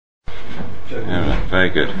Yeah, very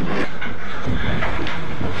good.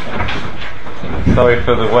 Sorry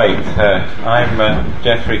for the wait. I'm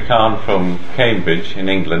Geoffrey from Cambridge in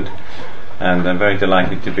England, and I'm very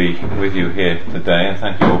delighted to be with you here today, and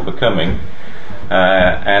thank you all for coming.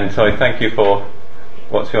 And so I thank you for,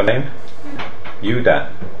 what's your name?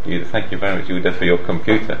 Yuda. Thank you very much, Yuda, for your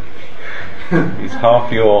computer. It's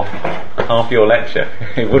half your lecture.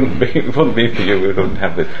 It wouldn't be for you. We wouldn't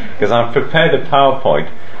have this, because I've prepared a PowerPoint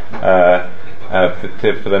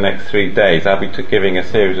for the next 3 days. I'll be giving a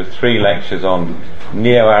series of 3 lectures on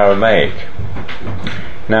Neo-Aramaic.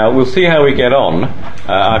 Now we'll see how we get on.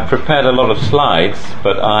 I've prepared a lot of slides,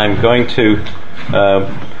 but I'm going to.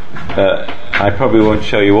 I probably won't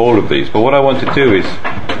show you all of these. But what I want to do is,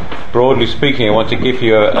 broadly speaking, I want to give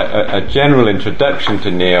you a general introduction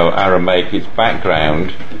to Neo-Aramaic, its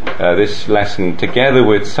background, this lesson, together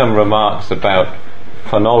with some remarks about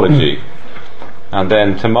phonology. And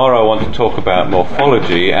then tomorrow I want to talk about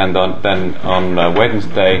morphology, and then on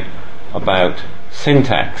Wednesday about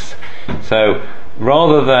syntax. So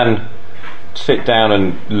rather than sit down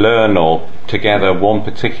and learn all together one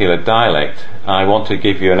particular dialect, I want to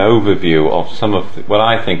give you an overview of some of what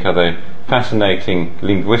I think are the fascinating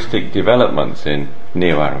linguistic developments in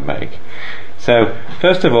Neo-Aramaic. So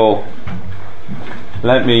first of all,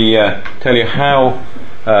 let me tell you how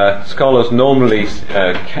scholars normally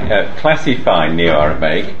classify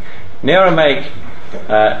Neo-Aramaic. Neo-Aramaic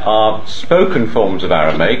are spoken forms of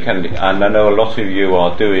Aramaic, and I know a lot of you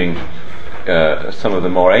are doing some of the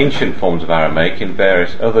more ancient forms of Aramaic in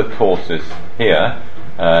various other courses here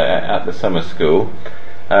at the summer school.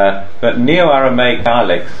 But Neo-Aramaic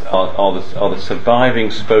dialects are the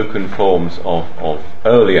surviving spoken forms of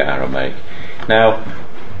earlier Aramaic. Now,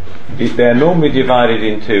 they're normally divided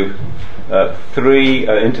into 4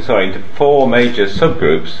 major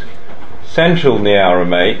subgroups: Central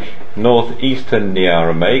Neo-Aramaic, North-Eastern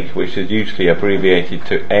Neo-Aramaic, which is usually abbreviated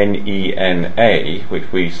to NENA, which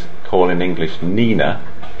we call in English Nina,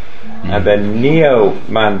 and then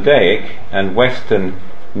Neo-Mandaic and Western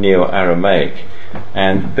Neo-Aramaic.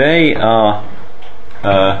 And they are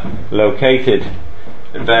located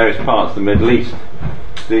in various parts of the Middle East.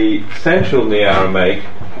 The Central Neo-Aramaic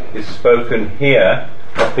is spoken here,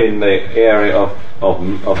 up in the area of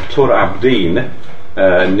Tur Abdin,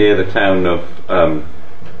 near the town of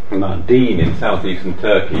Mardin in southeastern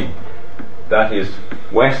Turkey. That is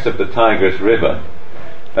west of the Tigris River.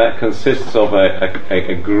 That consists of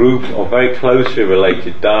a group of very closely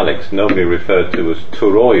related dialects, normally referred to as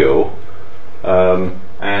Turoyo,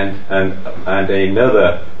 and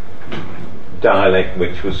another dialect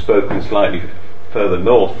which was spoken slightly further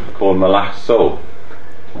north called Malahso.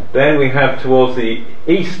 Then we have, towards the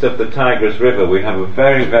east of the Tigris River, we have a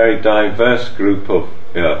very, very diverse group of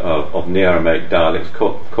Neo-Aramaic dialects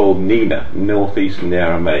called Nina, North-Eastern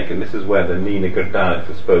Neo-Aramaic, and this is where the Nina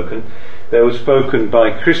dialects are spoken. They were spoken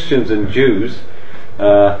by Christians and Jews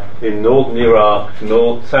in northern Iraq,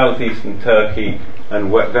 southeastern Turkey, and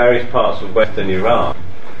various parts of western Iran.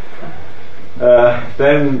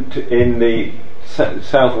 Then in the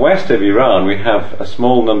southwest of Iran we have a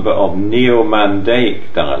small number of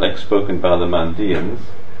Neo-Mandaic dialects spoken by the Mandeans,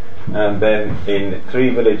 and then in 3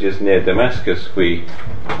 villages near Damascus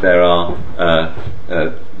there are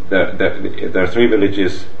 3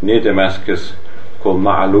 villages near Damascus called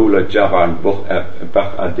Ma'alula, Jabba and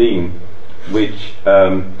Bakh-Adin,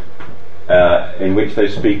 in which they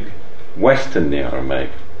speak Western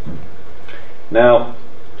Neo-Aramaic. Now,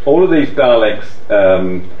 all of these dialects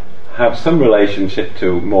have some relationship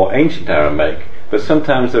to more ancient Aramaic, but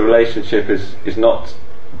sometimes the relationship is not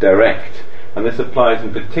direct, and this applies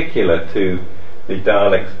in particular to the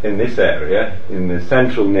dialects in this area, in the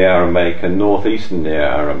Central Neo-Aramaic and North-Eastern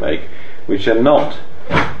Neo-Aramaic, which are not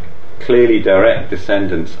clearly direct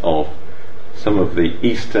descendants of some of the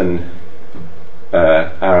Eastern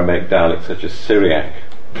Aramaic dialects, such as Syriac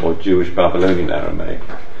or Jewish Babylonian Aramaic.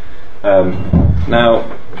 Now,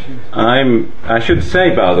 I should say,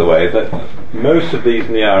 by the way, that most of these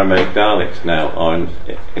Neo-Aramaic dialects now are in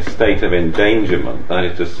a state of endangerment. That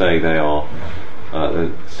is to say, they are.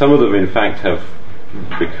 Some of them, in fact, have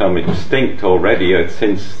become extinct already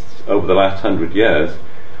since over the last 100 years,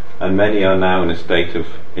 and many are now in a state of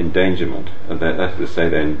endangerment. That is to say,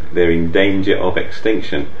 they're in danger of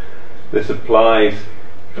extinction. This applies,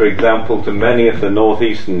 for example, to many of the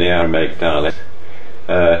North-Eastern Neo-Aramaic dialects.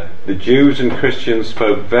 The Jews and Christians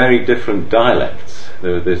spoke very different dialects.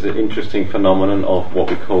 There's an interesting phenomenon of what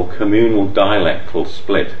we call communal dialectal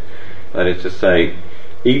split. That is to say,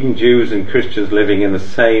 even Jews and Christians living in the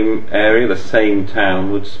same area, the same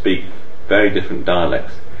town, would speak very different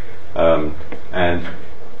dialects. And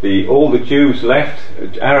all the Jews left,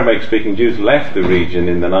 Aramaic-speaking Jews left the region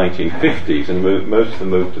in the 1950s, and most of them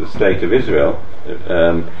moved to the state of Israel,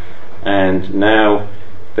 and now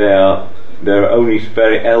there are only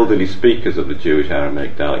very elderly speakers of the Jewish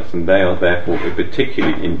Aramaic dialects, and they are therefore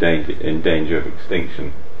particularly in danger of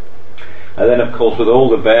extinction. And then, of course, with all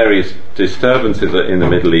the various disturbances in the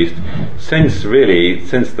Middle East, since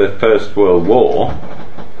the First World War,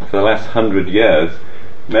 for the last 100 years,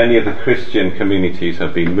 many of the Christian communities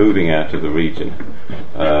have been moving out of the region,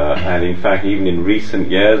 and in fact, even in recent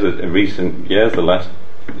years, the last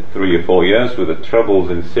 3 or 4 years, with the troubles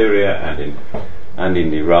in Syria and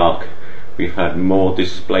in Iraq, we've had more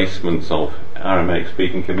displacements of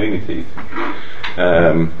Aramaic-speaking communities.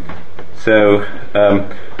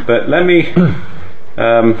 But let me.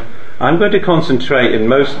 I'm going to concentrate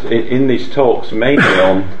in these talks mainly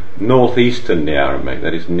on North-Eastern Neo-Aramaic,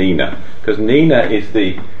 that is NENA, because NENA is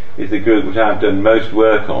the group which I've done most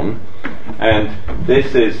work on, and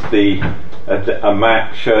this is a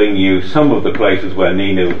map showing you some of the places where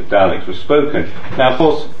NENA dialects were spoken. Now, of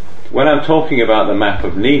course, when I'm talking about the map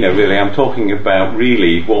of NENA, really, I'm talking about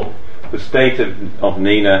what the state of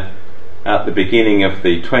NENA at the beginning of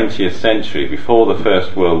the 20th century, before the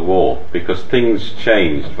First World War, because things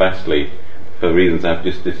changed vastly for the reasons I've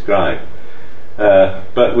just described.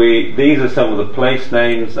 But these are some of the place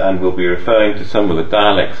names, and we'll be referring to some of the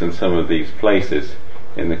dialects in some of these places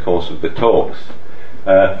in the course of the talks.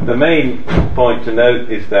 The main point to note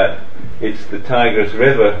is that it's the Tigris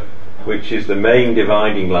River which is the main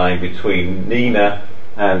dividing line between NENA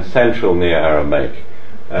and Central Neo-Aramaic.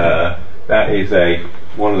 That is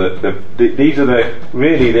these are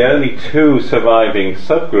really the only two surviving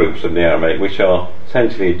subgroups of Neo-Aramaic which are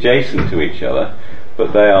essentially adjacent to each other,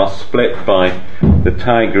 but they are split by the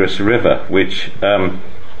Tigris River, which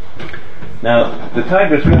now the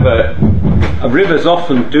Tigris River, rivers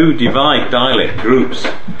often do divide dialect groups,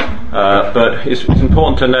 but it's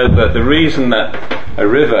important to note that the reason that a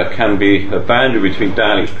river can be a boundary between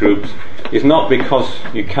dialect groups is not because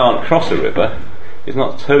you can't cross a river. It's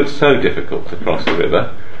not so difficult to cross a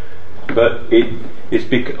river, but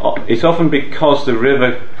it's often because the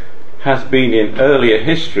river has been in earlier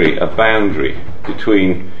history a boundary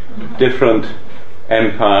between different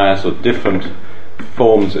empires or different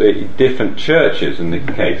forms, different churches in this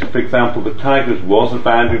case. For example, the Tigris was a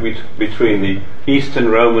boundary between the Eastern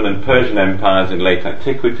Roman and Persian empires in late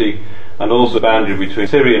antiquity, and also a boundary between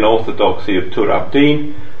Syrian Orthodoxy of Tur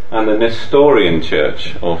Abdin and the Nestorian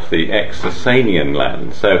Church of the ex-Sasanian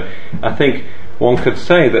land. So I think one could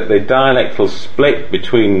say that the dialectal split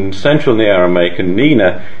between Central Neo-Aramaic and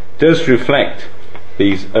NENA does reflect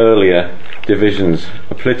these earlier divisions,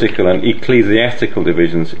 political and ecclesiastical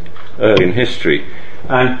divisions early in history.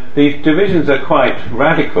 And these divisions are quite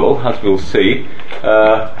radical, as we'll see.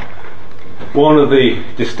 One of the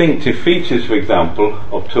distinctive features, for example,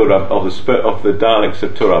 of the dialects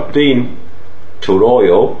of Tur Abdin,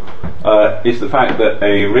 Turoyo, is the fact that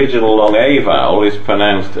the original long A vowel is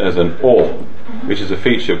pronounced as an O, which is a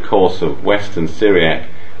feature, of course, of Western Syriac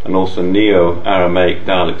and also Neo-Aramaic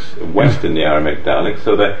dialects, Western Neo-Aramaic dialects,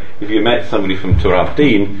 so that if you met somebody from Tur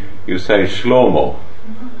Abdin, you say Shlomo.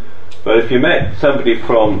 But if you met somebody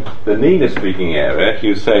from the NENA-speaking area,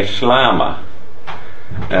 you say Shlama,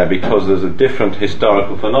 because there's a different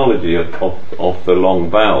historical phonology of the long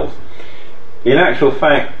vowels. In actual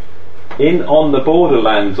fact, on the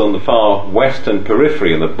borderlands on the far western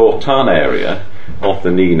periphery, in the Botan area of the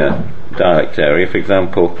NENA dialect area, for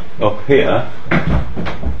example, up here,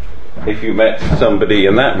 if you met somebody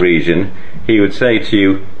in that region, he would say to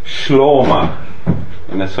you Shloma,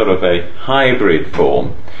 in a sort of a hybrid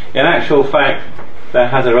form. In actual fact,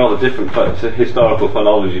 that has a rather different historical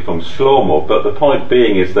phonology from Shlomo, but the point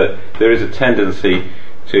being is that there is a tendency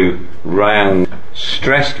to round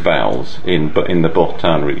stressed vowels in the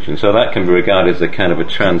Botan region, so that can be regarded as a kind of a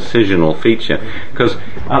transitional feature, because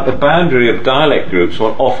at the boundary of dialect groups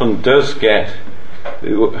one often does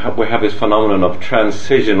we have this phenomenon of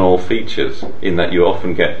transitional features, in that you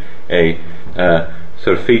often get a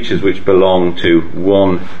sort of features which belong to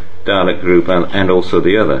one dialect group and also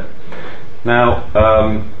the other. Now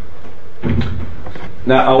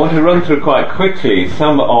I want to run through quite quickly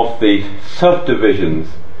some of the subdivisions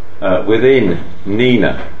within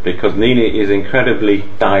NENA, because NENA is incredibly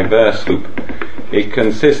diverse group. It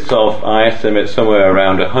consists of, I estimate, somewhere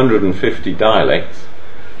around 150 dialects,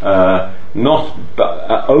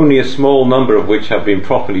 only a small number of which have been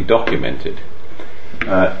properly documented.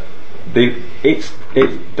 Its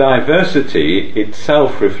diversity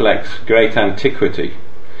itself reflects great antiquity.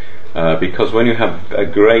 because when you have a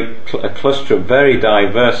cluster of very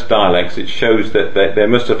diverse dialects, it shows that they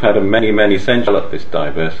must have had many centuries of this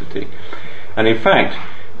diversity. And in fact,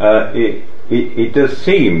 it does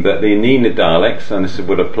seem that the Nina dialects, and this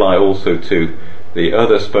would apply also to the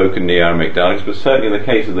other spoken Neo-Aramaic dialects, but certainly in the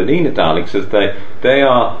case of the Nina dialects, is they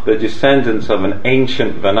are the descendants of an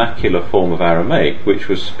ancient vernacular form of Aramaic, which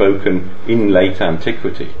was spoken in late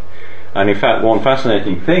antiquity. And in fact, one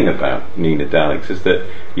fascinating thing about Nina dialects is that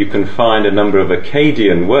you can find a number of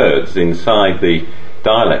Akkadian words inside the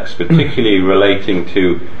dialects, particularly relating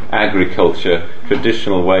to agriculture,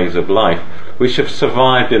 traditional ways of life, which have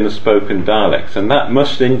survived in the spoken dialects. And that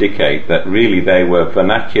must indicate that really they were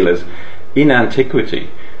vernaculars in antiquity,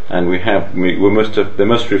 and they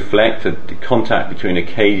must reflect a contact between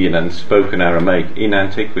Akkadian and spoken Aramaic in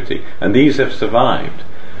antiquity, and these have survived.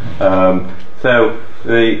 So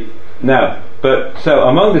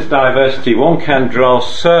among this diversity, one can draw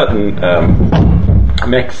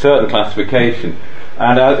make certain classification.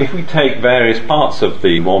 And if we take various parts of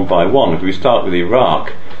the one by one, if we start with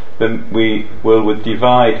Iraq, then we would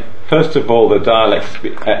divide. First of all, the dialects,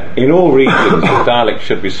 in all regions, the dialects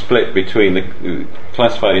should be split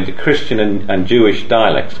classified into Christian and Jewish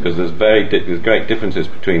dialects, because there's great differences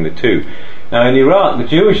between the two. Now in Iraq, the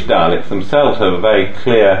Jewish dialects themselves have a very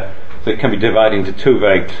clear, so it can be divided into two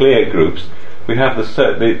very clear groups. We have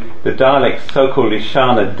the dialects, so-called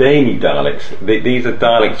Lishana Dani dialects. These are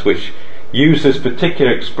dialects which use this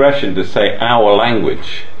particular expression to say our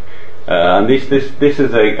language. And this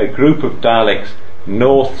is a group of dialects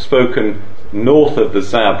spoken north of the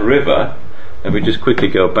Zab River. And we just quickly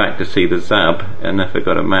go back to see the Zab, and if I've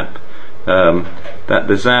got a map, that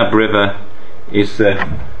the Zab River is this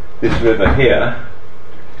river here.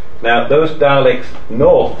 Now those dialects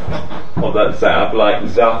north of that Zab, like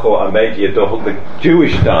Zacho, Amedia, Dohuk, the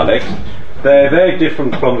Jewish dialects, they're very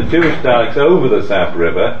different from the Jewish dialects over the Zab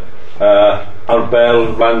River.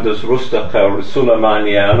 Arbel, Randus, Rustaka,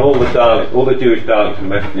 Sulamania, and all the Jewish dialects from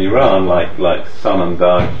western Iran, like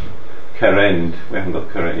Sanandar, Kerend. We haven't got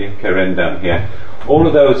Kerend down here. All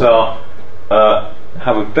of those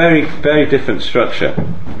have a very different structure,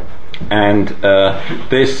 and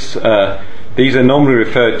these are normally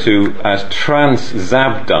referred to as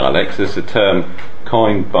trans-Zab dialects. This is a term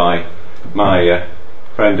coined by my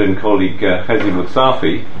friend and colleague Chezi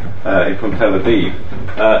Mutsafi from Tel Aviv.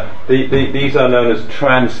 These are known as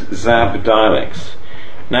trans-Zab dialects.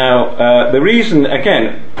 Now, the reason,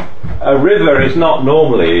 again, a river is not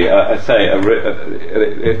normally, a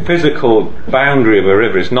physical boundary of a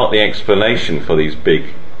river is not the explanation for these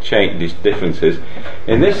these differences.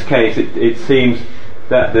 In this case, it seems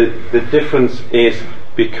that the difference is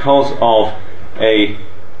because of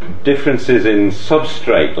differences in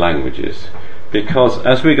substrate languages. Because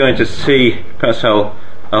as we're going to see, perhaps I'll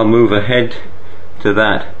move ahead to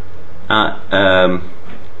that. I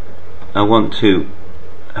want to.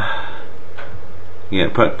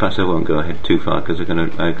 Perhaps I won't go ahead too far because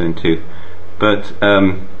I'm going to. But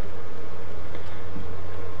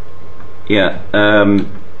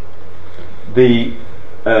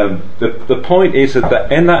the point is that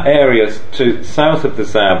in that area to south of the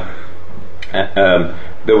Zab,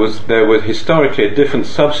 there was historically a different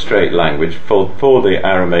substrate language for the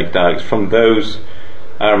Aramaic dialects from those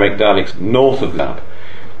Aramaic dialects north of the Zab.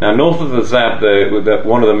 Now, north of the Zab,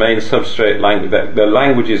 one of the main substrate languages, the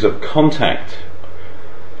languages of contact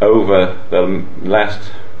over the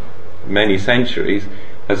last many centuries,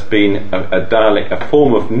 has been a dialect, a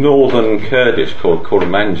form of northern Kurdish called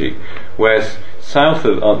Kurmanji, whereas south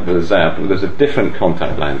of the Zab there's a different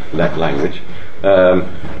contact language,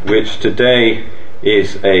 which today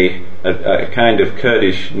is a kind of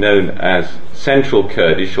Kurdish known as Central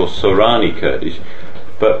Kurdish or Sorani Kurdish.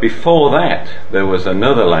 But before that, there was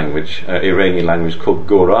another language, Iranian language called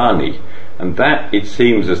Gorani, and that, it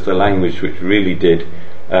seems, is the language which really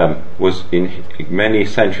was in many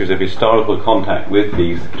centuries of historical contact with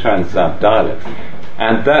these Trans-Zab dialects,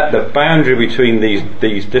 and that the boundary between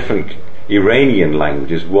these different Iranian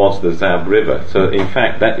languages was the Zab River. So, in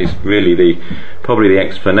fact, that is really probably the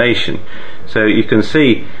explanation. So you can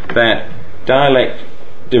see that dialect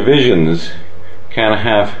divisions can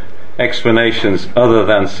have explanations other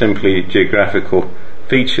than simply geographical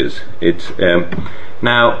features.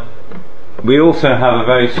 Now we also have a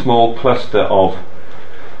very small cluster of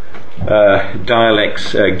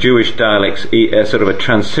dialects, Jewish dialects, sort of a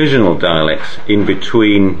transitional dialects in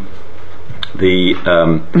between these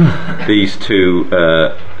two.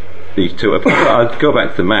 I'll go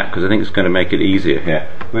back to the map because I think it's going to make it easier here.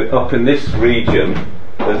 We're up in this region.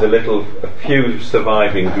 There's a few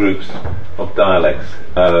surviving groups of of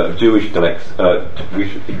dialects, Jewish dialects,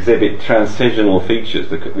 which exhibit transitional features,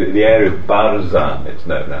 the area of Barza, it's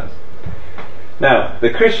known as. Now, the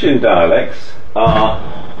Christian dialects are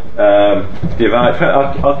divided.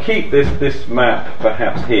 I'll keep this map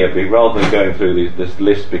perhaps here, rather than going through this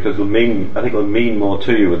list, because I think it'll mean more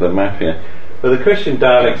to you with the map here. But the Christian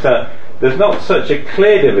dialects there's not such a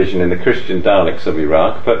clear division in the Christian dialects of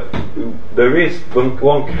Iraq, but there is,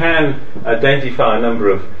 one can identify a number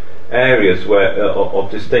of areas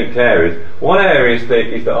of distinct areas. One area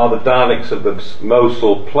are the dialects of the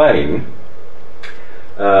Mosul plain.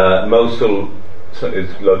 Mosul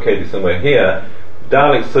is located somewhere here.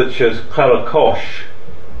 Dialects such as Karakosh,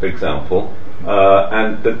 for example,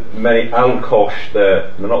 and the many Al-Kosh,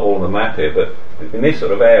 they're not all on the map here, but in this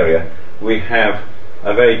sort of area we have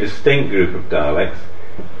a very distinct group of dialects,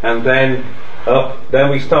 and then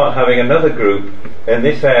we start having another group in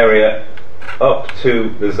this area up to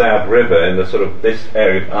the Zab River, in the sort of this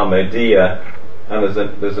area of Ahmadiyya, and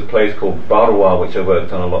there's a place called Barwa which I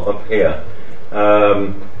worked on a lot up here.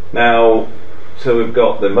 Now, so we've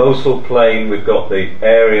got the Mosul plain, we've got the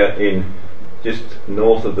area in just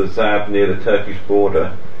north of the Zab near the Turkish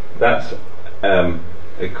border. That's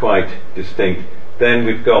quite distinct. Then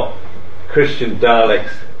we've got Christian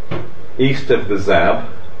dialects east of the Zab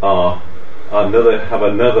have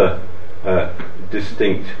another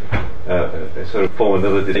distinct form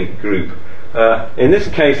another distinct group. In this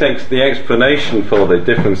case, the explanation for the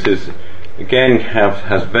differences again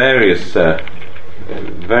has various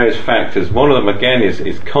factors. One of them again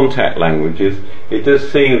is contact languages. It does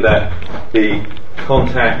seem that the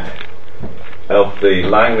contact of the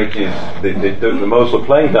languages, the Mosul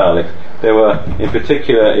plain dialects, they were in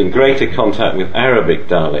particular in greater contact with Arabic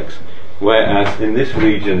dialects, whereas in this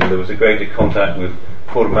region there was a greater contact with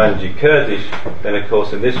Kurmanji Kurdish. Then of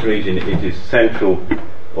course in this region it is Central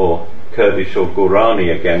or Kurdish or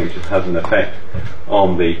Gorani again, which has an effect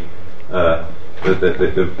on the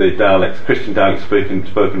dialects, Christian dialects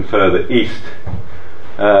spoken further east.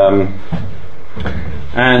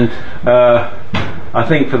 I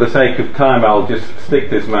think for the sake of time I'll just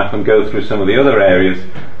stick this map and go through some of the other areas.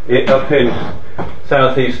 Up in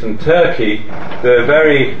southeastern Turkey, there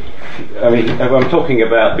are I'm talking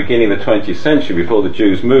about beginning of the 20th century, before the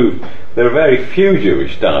Jews moved, there are very few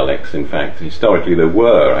Jewish dialects. In fact, historically there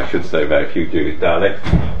were, I should say, very few Jewish dialects.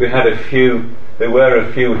 There were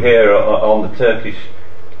a few here on the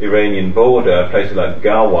Turkish-Iranian border, places like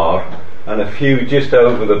Gawar, and a few just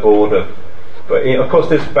over the border. But of course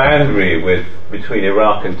this boundary between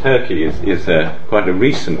Iraq and Turkey is quite a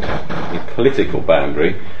recent political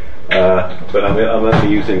boundary, but I'm only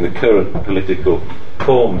using the current political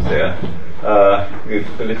forms here, with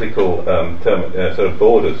political sort of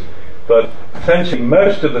borders. But essentially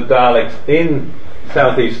most of the dialects in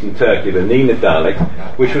southeastern Turkey, the Nina dialects,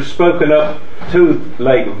 which was spoken up to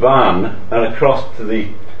Lake Van and across to the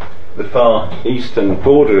far eastern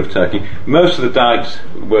border of Turkey, most of the dialects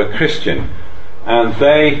were Christian. And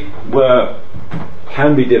they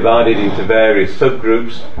can be divided into various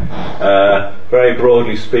subgroups. Very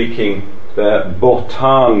broadly speaking, the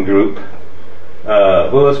Botan group,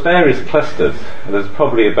 there's various clusters. There's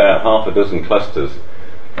probably about half a dozen clusters,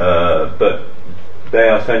 but they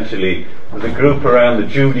are essentially the group around the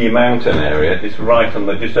Judi mountain area, just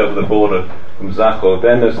over the border from Zakho.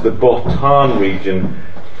 Then there's the Botan region,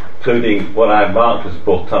 including what I've marked as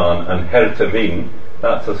Botan and Hertavin.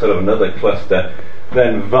 That's a sort of another cluster.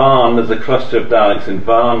 Then Van, there's a cluster of dialects in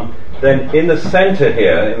Van. Then in the centre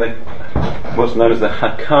here, in what's known as the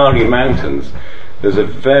Hakkari Mountains, there's a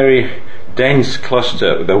very dense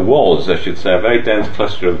cluster, there was, I should say, a very dense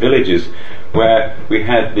cluster of villages where we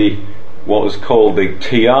had what was called the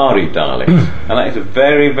Tiari dialects. And that is a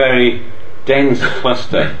very, very dense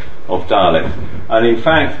cluster of dialects. And in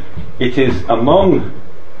fact, it is among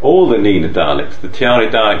all the Nina dialects, the Tiari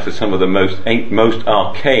dialects are some of the most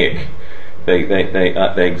archaic. They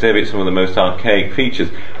exhibit some of the most archaic features,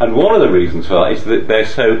 and one of the reasons for that is that they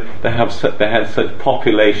had such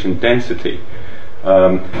population density,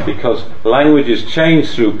 because languages change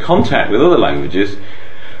through contact with other languages.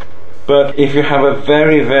 But if you have a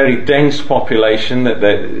very, very dense population,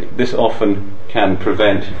 this often can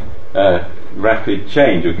prevent rapid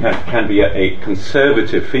change, or can be a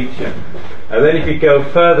conservative feature. And then if you go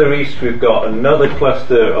further east, we've got another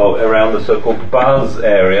cluster around the so-called Baz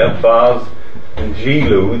area, Baz and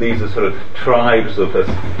Jilu. These are sort of tribes of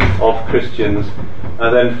Christians.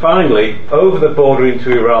 And then finally, over the border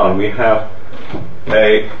into Iran, we have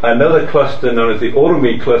another cluster known as the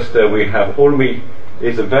Urmi cluster. We have Urmi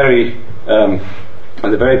is a very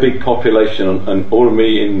big population, and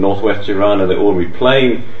Urmi in northwest Iran and the Urmi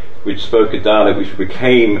plain. which spoke a dialect which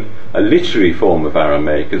became a literary form of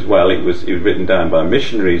Aramaic as well. It was written down by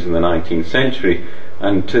missionaries in the 19th century,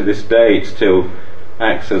 and to this day it still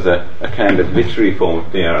acts as a kind of literary form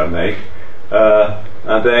of Neo-Aramaic.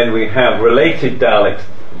 And then we have related dialects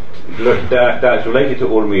related to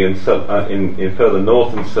Urmi in further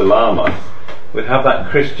north and Salamat. We have that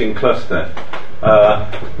Christian cluster.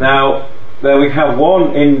 Now, there we have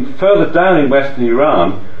one further down in western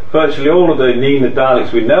Iran. Virtually all of the Nina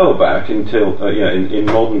dialects we know about until in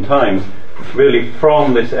modern times, really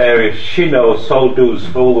from this area, Shino,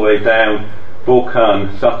 Solduz, all the way down, Burkan,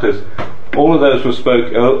 Saqqas, all of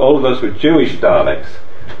those were Jewish dialects.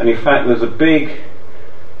 And in fact, there's a big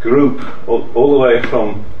group all the way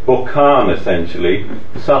from Burkan, essentially,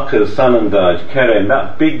 Saqqas, Sanandaj, Keren.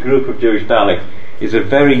 That big group of Jewish dialects is a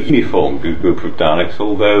very uniform group of dialects,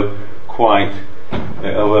 although quite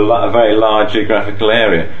over a very large geographical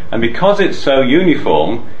area. And because it's so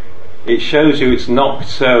uniform, it shows you it's not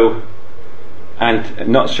so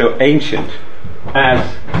ancient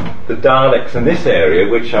as the dialects in this area,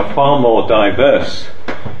 which are far more diverse.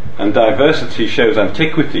 And diversity shows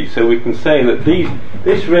antiquity. So we can say that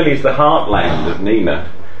this really is the heartland of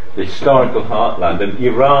Nina, the historical heartland, and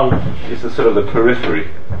Iran is the sort of the periphery.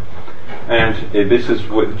 And this is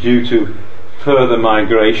due to further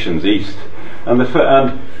migrations east. And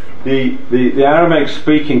the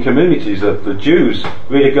Aramaic-speaking communities of the Jews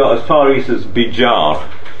really got as far east as Bijar.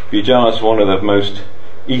 Bijar is one of the most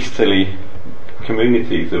easterly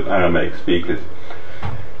communities of Aramaic speakers.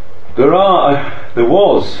 There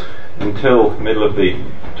was, until middle of the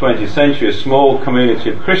 20th century, a small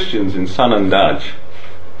community of Christians in Sanandaj.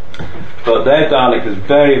 But their dialect is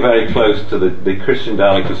very, very close to the Christian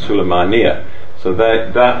dialect of Suleymaniya. So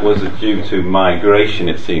that was due to migration,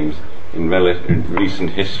 it seems, in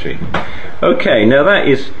recent history. Okay, now that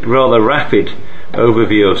is rather rapid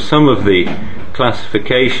overview of some of the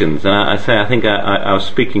classifications, and I think I was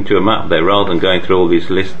speaking to a map there rather than going through all these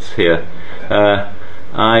lists here.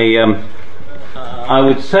 I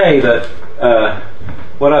would say that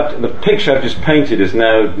the picture I've just painted is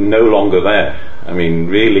now no longer there. I mean,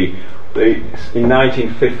 really, in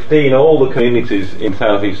 1915 all the communities in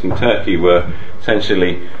southeastern Turkey were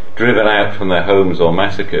essentially driven out from their homes or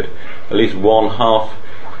massacred. At least something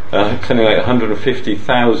like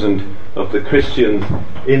 150,000 of the Christians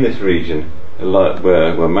in this region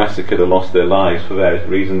were massacred or lost their lives for various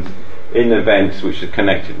reasons in events which are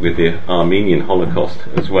connected with the Armenian Holocaust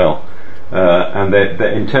as well. And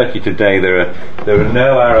in Turkey today there are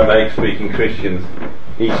no Aramaic-speaking Christians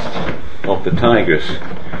east of the Tigris.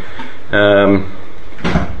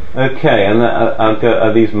 Okay, and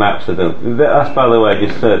these maps that's, by the way,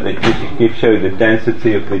 just show the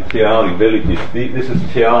density of the Tiari villages. This is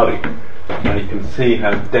Tiari, and you can see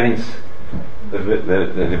how dense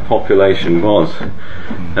the population was.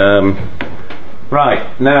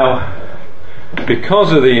 Right, now,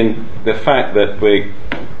 because of the fact that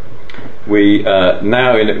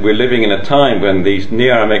we're living in a time when these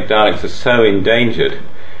Neo-Aramaic dialects are so endangered,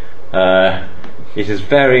 it is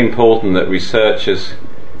very important that researchers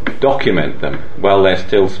document them while they're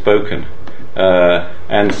still spoken.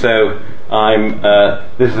 And so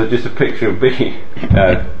this is just a picture of me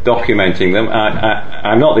documenting them.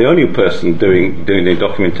 I'm not the only person doing the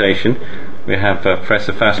documentation. We have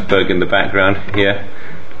Professor Fassberg in the background here,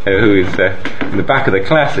 who is in the back of the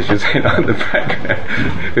class, I should say, not in the background,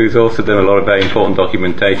 who's also done a lot of very important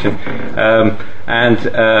documentation.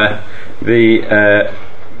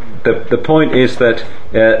 The point is that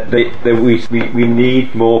we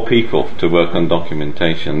need more people to work on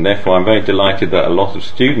documentation. Therefore, I'm very delighted that a lot of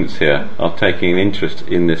students here are taking an interest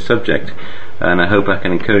in this subject, and I hope I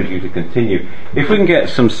can encourage you to continue. If we can get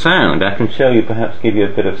some sound, I can show you, perhaps give you a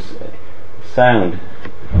bit of sound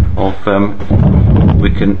of we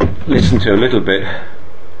can listen to a little bit.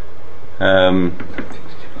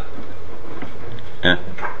 Yeah,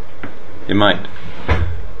 you might.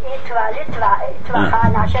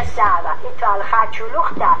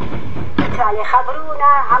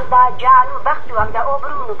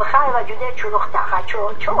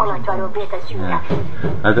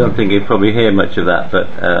 I don't think you'd probably hear much of that, but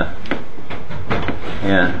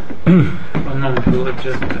yeah.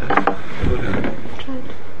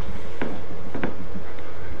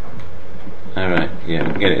 Alright,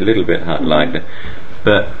 yeah, we get it a little bit lighter,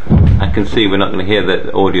 but I can see we're not going to hear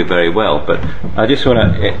the audio very well, but I just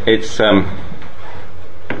want to,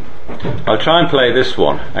 I'll try and play this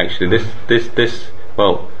one, actually,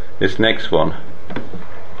 this next one.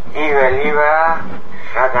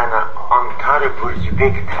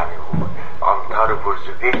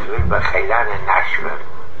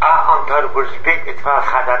 Antarburspik etwa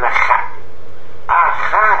khadana khat.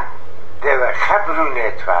 Khat deva khabrun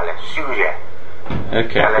etwa suje.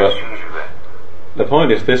 Okay, well, the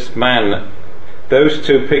point is this man, those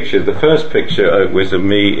two pictures, the first picture was of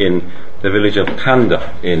me in the village of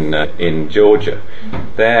Kanda in Georgia.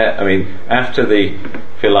 There, I mean, after the,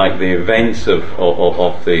 if you like, the events of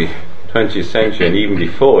the 20th century, and even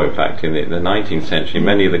before, in fact, in the 19th century,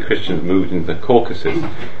 many of the Christians moved into the Caucasus,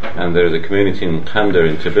 and there is a community in Kanda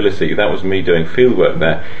in Tbilisi. That was me doing fieldwork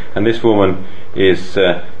there, and this woman is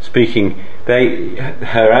speaking.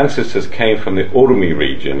 Her ancestors came from the Urmi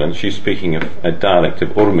region, and she's speaking a dialect of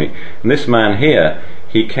Urmi. And this man here,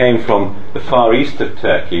 he came from the far east of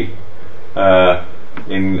Turkey,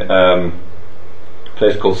 in a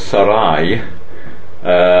place called Saray.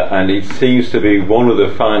 And he seems to be one of the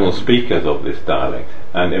final speakers of this dialect.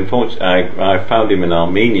 And unfortunately, I found him in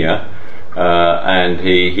Armenia, and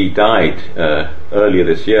he died earlier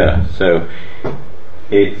this year. So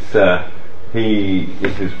it's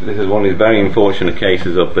this is one of these very unfortunate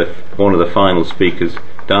cases of one of the final speakers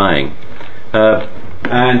dying.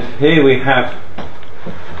 And here we have,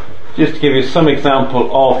 just to give you some example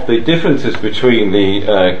of the differences between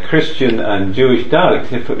the Christian and Jewish dialects.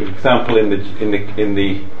 For example, in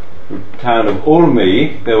the town of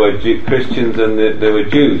Urmi, there were Christians and there were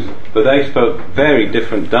Jews, but they spoke very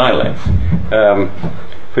different dialects.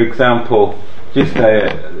 For example, just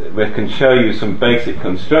we can show you some basic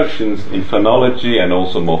constructions in phonology and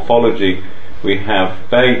also morphology. We have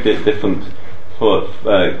very different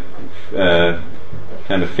kind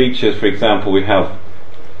of features. For example, we have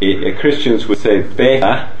Christians would say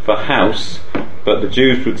beta for house, but the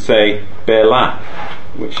Jews would say bela,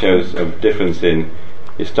 which shows a difference in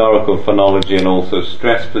historical phonology and also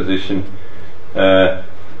stress position.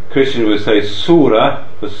 Christians would say surah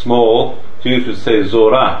for small, Jews would say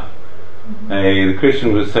zora. The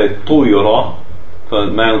Christians would say tuyura for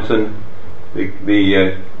mountain, the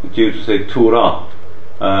Jews would say tura.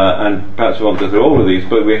 And perhaps we won't go through all of these,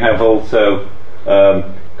 but we have also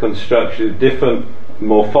construction, different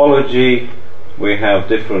morphology, we have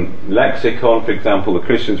different lexicon. For example, the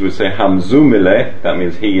Christians would say hamzumile, that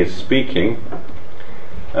means he is speaking.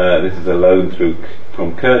 This is a loan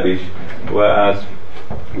from Kurdish, whereas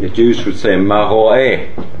the Jews would say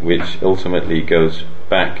maro'eh, which ultimately goes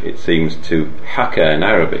back, it seems, to haka in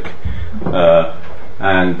Arabic.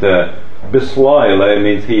 And bislayle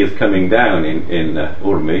means he is coming down in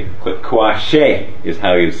Urmi, but kwashe is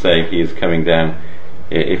how you say he is coming down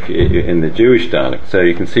if in the Jewish dialect. So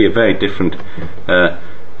you can see a very different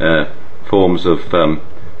forms of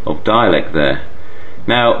dialect there.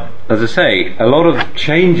 Now, as I say, a lot of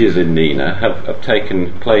changes in Nina have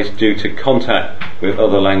taken place due to contact with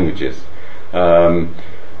other languages. The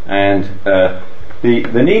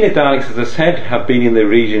Nina dialects, as I said, have been in the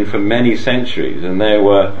region for many centuries, and they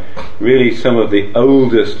were really some of the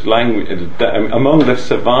oldest languages, among the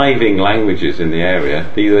surviving languages in the area.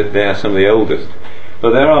 They are some of the oldest.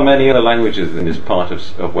 But there are many other languages in this part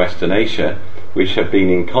of Western Asia which have been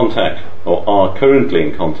in contact, or are currently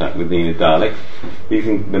in contact with Nina dialects. The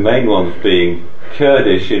main ones being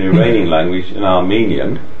Kurdish, an Iranian language, and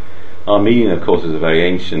Armenian. Armenian, of course, is a very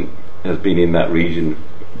ancient, has been in that region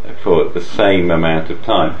for the same amount of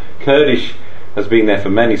time. Kurdish has been there for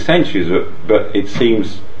many centuries, but it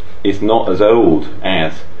seems it's not as old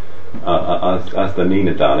as the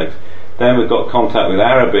Nina dialects. Then we've got contact with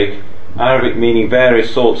Arabic meaning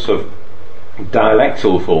various sorts of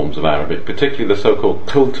dialectal forms of Arabic, particularly the so-called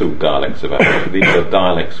Kultu dialects of Arabic. These are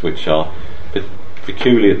dialects which are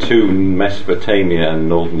peculiar to Mesopotamia and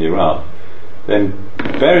northern Iraq. Then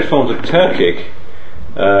various forms of Turkic,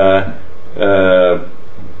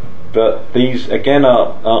 but these again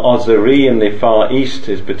are Azeri in the Far East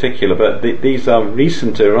is particular, but these are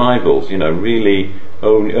recent arrivals, really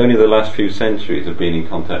only the last few centuries have been in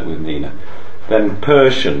contact with Nina. Then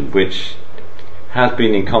Persian, which has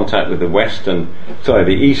been in contact with the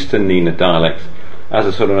Eastern Nina dialects as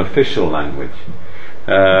a sort of official language.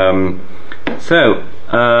 So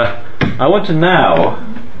I want to now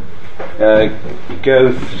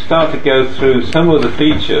start to go through some of the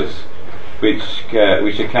features which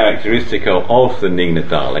are characteristic of the Nina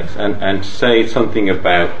dialects, and say something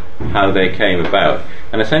about how they came about.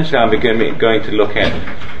 And essentially I'm going to look at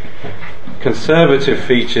conservative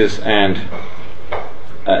features and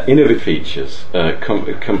innovative features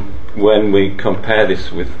when we compare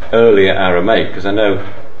this with earlier Aramaic, because I know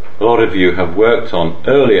a lot of you have worked on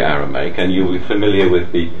earlier Aramaic and you'll be familiar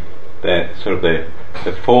with the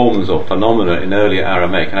forms or phenomena in earlier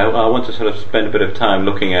Aramaic, and I want to sort of spend a bit of time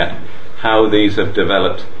looking at how these have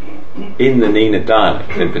developed in the Nina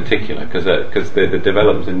dialects in particular, because the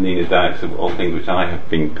developments in Nina dialects are all things which I have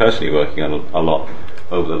been personally working on a lot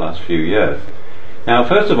over the last few years. Now,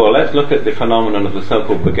 first of all, let's look at the phenomenon of the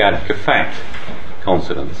so-called Bagad Kafat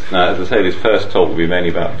consonants. Now, as I say, this first talk will be mainly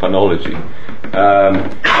about phonology. Now,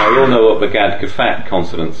 you all know what Bagad Kafat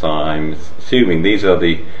consonants are, I'm assuming. These are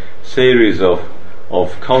the series of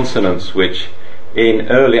consonants which in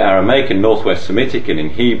early Aramaic, in Northwest Semitic and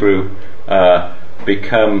in Hebrew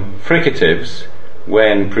become fricatives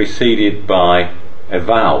when preceded by a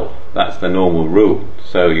vowel. That's the normal rule.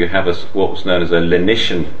 So you have what's known as a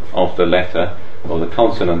lenition of the letter or the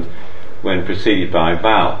consonant when preceded by a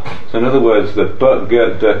vowel. So in other words, the b, g,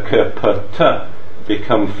 d, k, p, t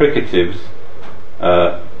become fricatives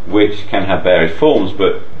which can have various forms,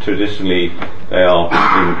 but traditionally they are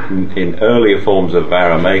in earlier forms of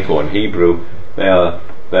Aramaic or in Hebrew they're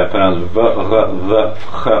pronounced v, r, v,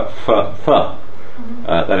 ch, f, th.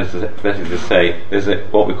 That is to say, there's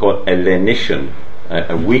what we call a lenition,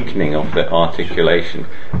 a weakening of the articulation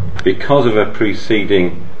because of a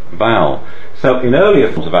preceding vowel. So in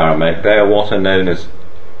earlier forms of Aramaic, they are what are known as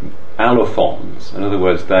allophones. In other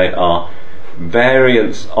words, they are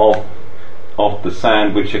variants of the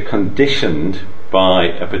sound which are conditioned by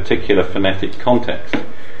a particular phonetic context.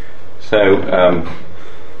 So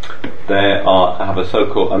have a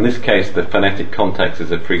so-called, in this case, the phonetic context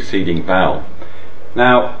is a preceding vowel.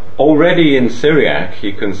 Now, already in Syriac,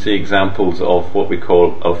 you can see examples of what we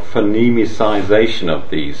call a phonemicization of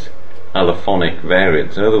these allophonic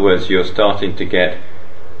variants. In other words, you're starting to get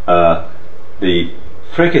the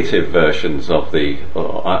fricative versions of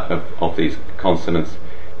these consonants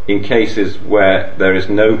in cases where there is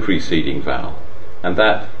no preceding vowel, and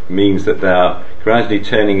that means that they are gradually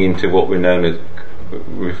turning into what we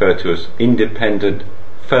refer to as independent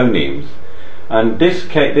phonemes. And this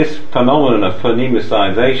phenomenon of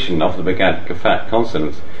phonemicization of the Bagad Kafat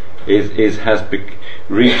consonants has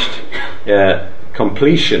reached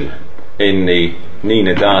completion in the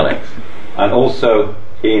Nina dialects and also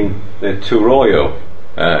in the Turoyo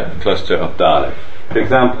cluster of dialects. For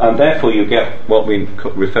example, and therefore you get what we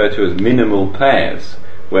refer to as minimal pairs,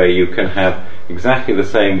 where you can have exactly the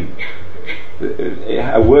same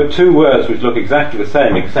two words which look exactly the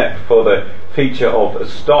same except for the feature of a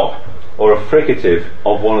stop or a fricative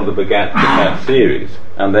of one of the Bagad Kafat series,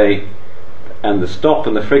 and the stop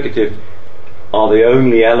and the fricative are the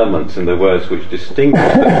only elements in the words which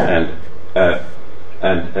distinguish them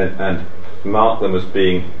and mark them as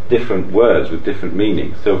being different words with different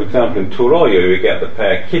meanings. So, for example, in Turoyo we get the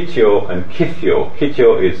pair kityo and kithyo.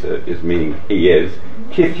 Kityo is meaning he is.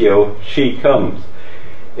 Kithyo, she comes.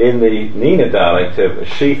 In the Nina dialect of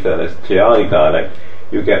Shitha, that's Tiali dialect,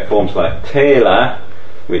 you get forms like tela,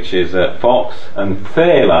 which is a fox, and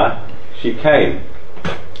thela, she came.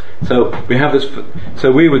 So we have this.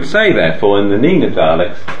 So we would say, therefore, in the Nina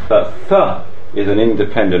dialects that th is an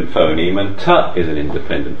independent phoneme and t is an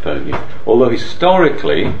independent phoneme. Although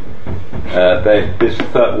historically, this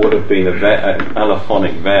th would have been an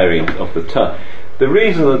allophonic variant of the t. The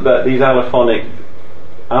reason that these allophones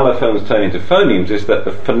turn into phonemes is that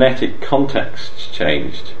the phonetic context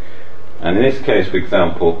changed. And in this case, for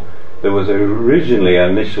example, there was originally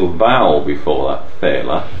an initial vowel before that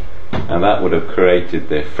thela, and that would have created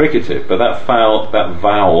the fricative, but that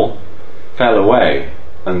vowel fell away,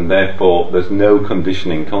 and therefore there's no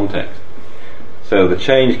conditioning context. So the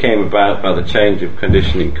change came about by the change of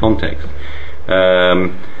conditioning context.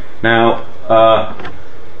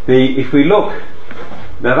 If we look,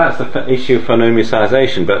 now that's the issue of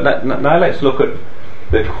phonemicization, but now let's look at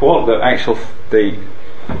the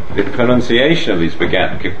pronunciation of these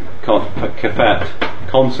Bagad Kafat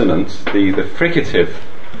consonants, the fricative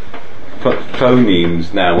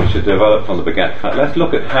phonemes now which are developed from the Bagad Kafat. Let's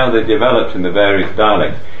look at how they developed in the various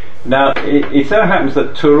dialects. Now, it so happens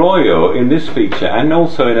that Turoyo in this feature, and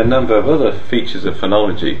also in a number of other features of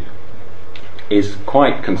phonology, is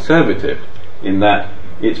quite conservative in that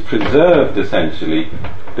it's preserved essentially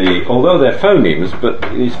although they're phonemes, but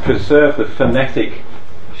it's preserved the phonetic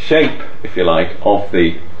shape, if you like, of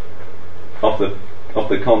the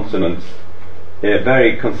consonants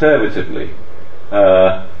very conservatively.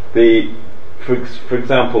 For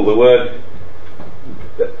example, the word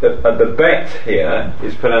the bet here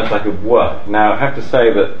is pronounced like a w. Now I have to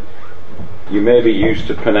say that you may be used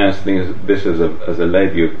to pronouncing this as a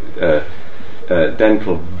labial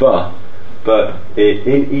dental b, but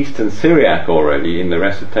in Eastern Syriac already, in the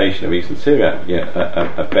recitation of Eastern Syriac,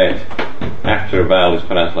 a bet after a vowel is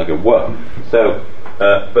pronounced like a w. So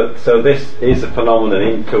this is a phenomenon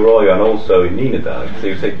in Turoyo and also in Nina dialect. So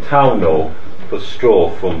you say tauno for straw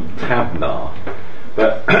from tabnar.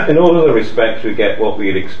 But in all other respects, we get what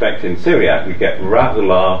we'd expect in Syriac. We get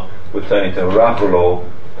Ravula, would turn into Ravulo,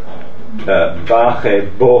 Bache,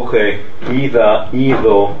 Boche, Ida,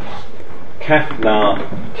 Ido, Kafna,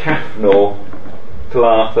 Kafno,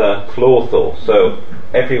 Tlatha, Clotho. So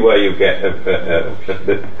everywhere you get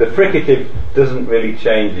the fricative doesn't really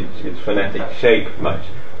change its phonetic shape much.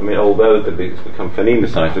 I mean, although it's become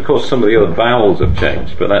phonemicized, of course some of the other vowels have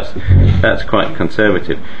changed, but that's quite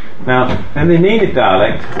conservative. Now, in the Nina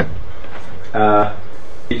dialect, the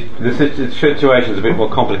situation is a bit more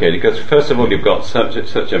complicated, because first of all you've got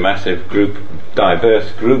such a massive group,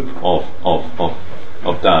 diverse group of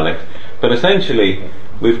dialects, but essentially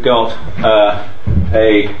we've got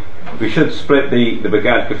we should split the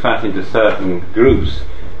Bagad Kafat into certain groups.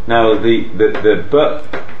 Now the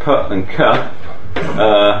but, put and ka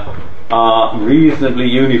are reasonably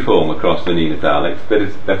uniform across the Nina dialects. That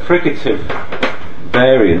is, the fricative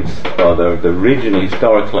variants, or the original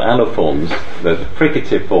historical alloforms, the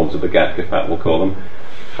fricative forms of Bagad Kafat we'll call them,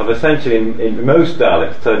 have essentially in most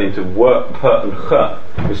dialects turned into w, p and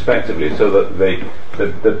ch respectively, so that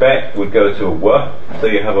the bet would go to a w, so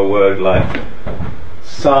you have a word like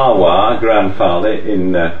Sawa, grandfather,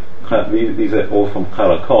 in these are all from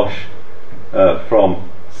Karakosh, from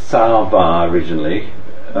Sava originally,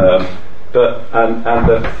 but the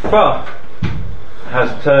f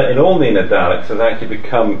has turned, in all Nina dialects, has actually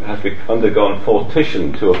undergone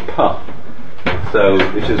fortition to a p, so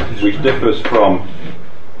which differs from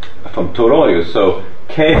Toroyu. So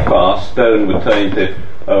kefa, stone, would turn into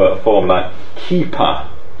a form like kipa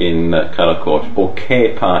in Karakosh, or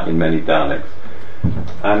kepa in many dialects.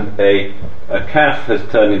 And a kaf has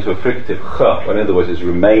turned into a fricative ch, or in other words, it's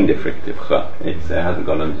remained a fricative ch. It hasn't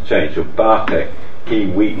gone under change. So bache, he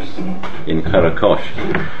weeps in Karakosh.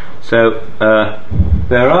 So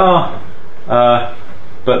there are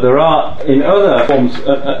in other forms,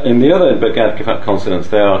 in the other Bagad Kafat consonants,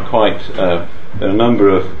 there are quite a number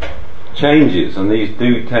of changes, and these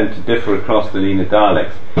do tend to differ across the Nina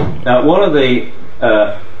dialects. Now, one of the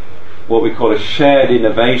what we call a shared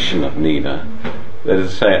innovation of Nina, that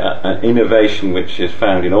is to say, an innovation which is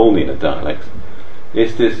found in all Nina dialects,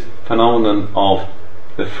 is this phenomenon of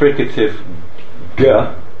the fricative g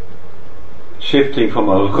shifting from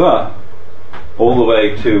a r all the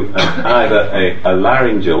way to either a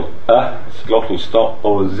laryngeal glottal stop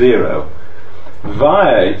or a zero,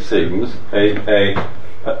 via, it seems,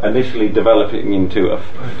 initially developing into a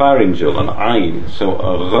pharyngeal, an ayn. So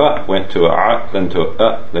a r went to a a, then to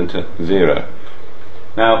a then to zero.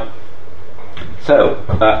 Now,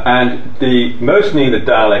 and the most Nina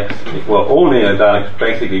dialects, well, all Nina dialects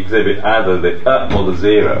basically exhibit either the or the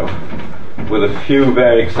zero, with a few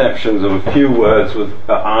very exceptions of a few words with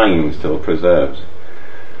ayn still preserved.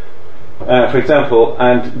 For example,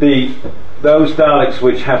 and those dialects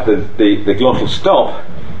which have the glottal stop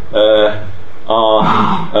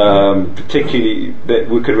are particularly,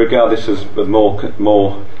 we could regard this as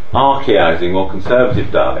more archaizing, more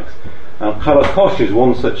conservative dialects. Now, Karakosh is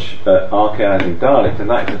one such archaizing dialect, and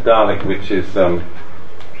that is a dialect which is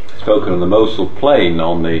spoken on the Mosul plain,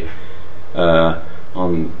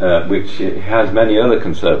 which has many other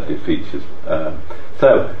conservative features.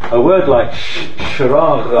 So a word like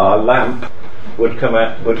shra'a, lamp, would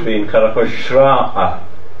be in Karakosh shra'a.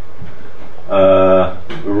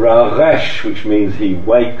 Raresh, which means he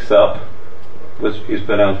wakes up, is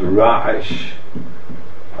pronounced ra'ish.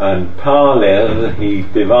 And parler, he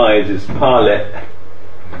divides, is parlet.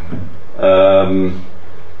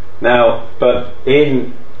 Now, but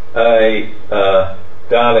in a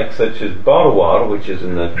dialect such as Barwar, which is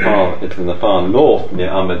in the far north near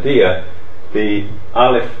Ahmadiyya, the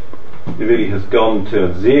aleph really has gone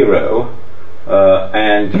to zero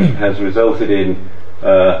and has resulted in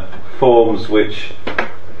forms which,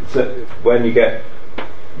 when you get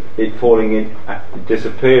it falling in,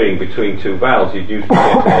 disappearing between two vowels, you'd usually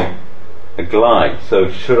get a glide. So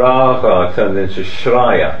shra'a turns into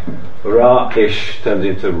shraya, ra'ish turns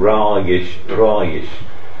into ra'ish,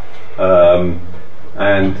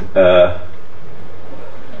 and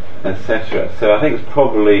etc. So I think it's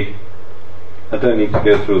probably, I don't need to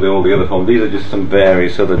go through all the other forms, these are just some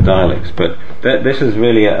various other dialects, but this is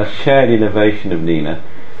really a shared innovation of Nina.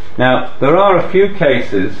 Now, there are a few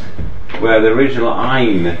cases where the original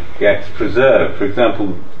ayn gets preserved. For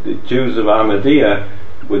example, the Jews of Ahmadiyya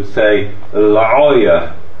would say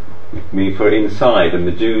la'oya, meaning for inside, and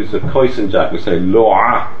the Jews of Khoisanjak would say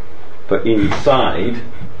lo'a, for inside,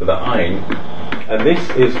 for the ayn, and this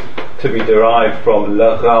is to be derived from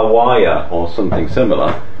lagawaya, or something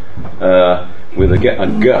similar, with a g.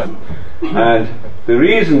 And the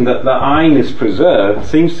reason that the ayn is preserved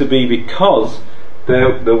seems to be because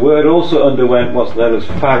the word also underwent what's known as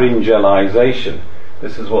pharyngalization.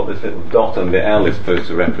 This is what this little dot on the L is supposed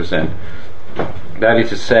to represent. That is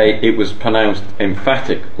to say, it was pronounced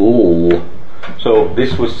emphatic, ooh. So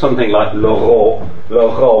this was something like loro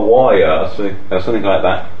waya, or something like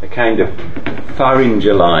that, a kind of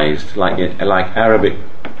pharyngalized, like Arabic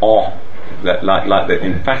oh, like the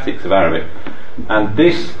emphatics of Arabic. And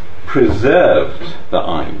this preserved the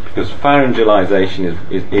ayn, because pharyngalization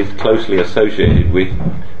is closely associated with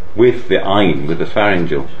the ayn, with the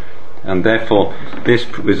pharyngeal. And therefore this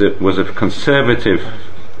was a conservative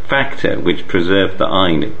factor which preserved the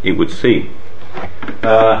ayn, it would seem.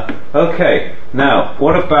 Okay, now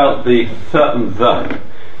what about the th and the?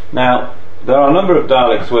 Now there are a number of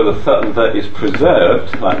dialects where the th and the is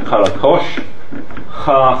preserved, like Karakosh,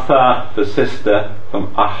 Khatha, the sister, from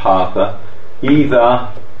Ahatha, Either,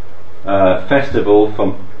 festival,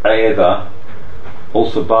 from Either,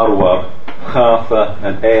 also Barwar, Khatha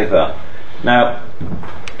and Either. Now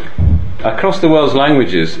across the world's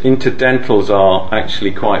languages, interdentals are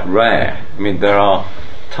actually quite rare. I mean, there are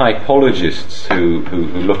typologists who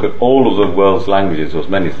look at all of the world's languages, or as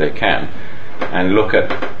many as they can, and look at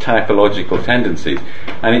typological tendencies.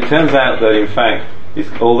 And it turns out that, in fact,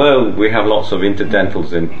 although we have lots of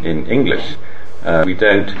interdentals in English,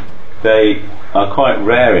 they are quite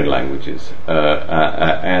rare in languages.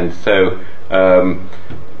 And so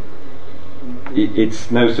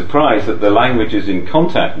it's no surprise that the languages in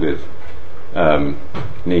contact with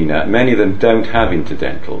Nina, many of them don't have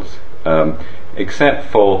interdentals, except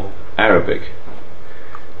for Arabic.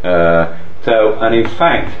 And in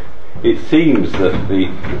fact, it seems that the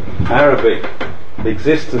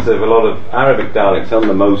existence of a lot of Arabic dialects on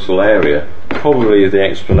the Mosul area probably is the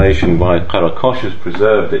explanation why Karakosh has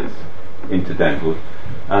preserved its interdentals.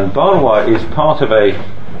 And Barwa is part of a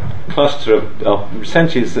cluster of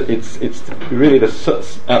essentially it's really at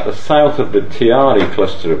the south of the Tiari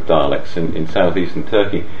cluster of dialects in southeastern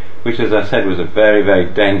Turkey, which, as I said, was a very, very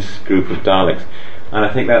dense group of dialects. And I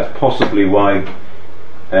think that's possibly why,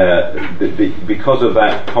 because of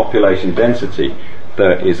that population density,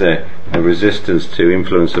 there is a resistance to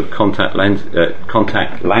influence of contact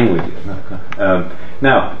languages.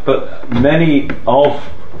 Now, but many of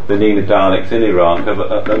the Nina dialects in Iraq have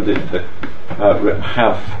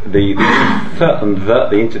the th and the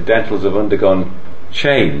interdentals have undergone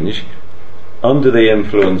change under the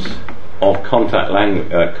influence of contact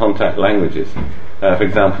languages. For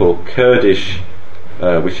example, Kurdish,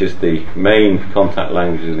 which is the main contact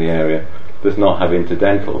language in the area, does not have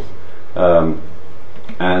interdentals.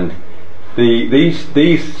 And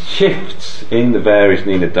these shifts in the various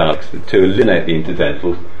Nina dialects to eliminate the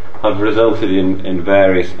interdentals have resulted in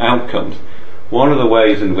various outcomes. One of the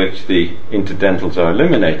ways in which the interdentals are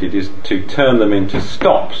eliminated is to turn them into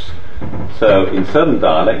stops. So in certain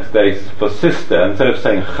dialects, for sister, instead of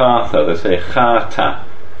saying khatha, they say khata.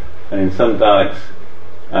 And in some dialects,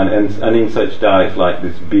 and in such dialects like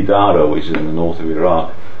this Bidaro, which is in the north of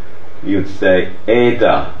Iraq, you'd say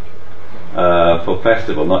eda for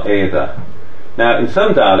festival, not eda. Now in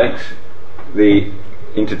some dialects, the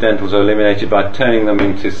interdentals are eliminated by turning them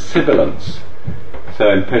into sibilants. So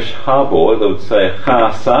in Peshawar, they would say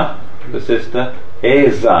khasa, the sister,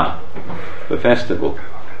 eza, the festival.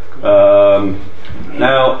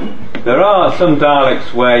 Now, there are some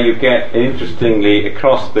dialects where you get, interestingly,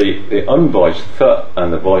 across the unvoiced th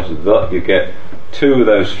and the voiced th, you get two of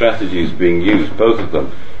those strategies being used, both of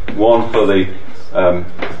them. One for the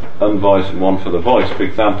unvoiced and one for the voiced. For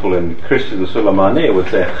example, in Christian, the Suleimani would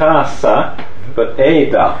say khasa, but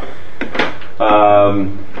eda. I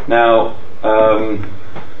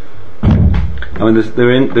mean,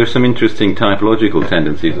 there's some interesting typological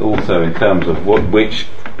tendencies also in terms of which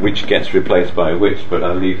gets replaced by which, but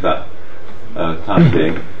I'll leave that time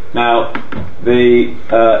being. Now,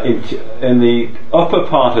 in the upper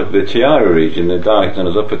part of the Tiari region, the dialect known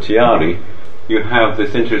as Upper Tiari, you have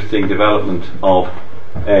this interesting development of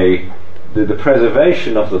the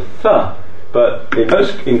preservation of the th, but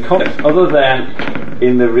in context, other than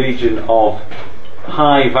in the region of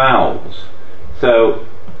high vowels. So,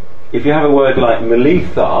 if you have a word like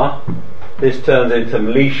Melitha, this turns into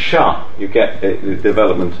Melisha. You get the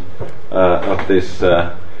development of this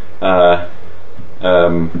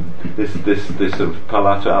this sort of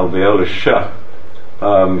palatal alveolar sh,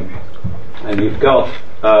 and you've got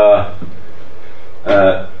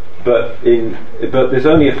but this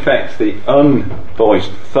only affects the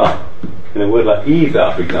unvoiced th. In a word like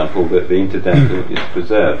either, for example, that the interdental is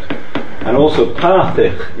preserved. And also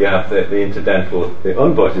partich, you have the interdental, the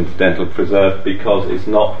unvoiced interdental preserved because it's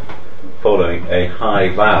not following a high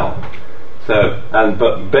vowel.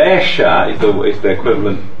 But Bersha is the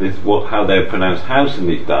equivalent, how they pronounce house in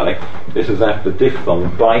these dialects. This is after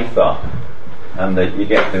diphthong, baitha. And that you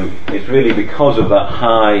get it's really because of that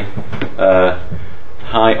high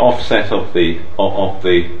offset of the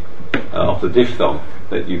diphthong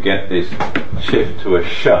that you get this shift to a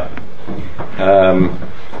sh.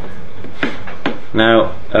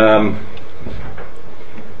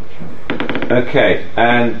 Okay,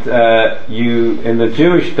 and you in the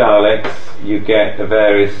Jewish dialects you get the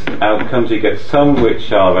various outcomes. You get some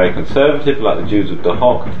which are very conservative, like the Jews of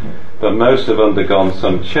Dahok, but most have undergone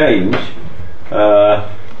some change.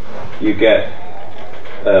 You get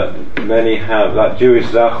many have, like Jewish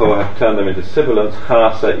Zacho, have turned them into sibilants,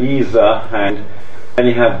 Chasa, Iza, and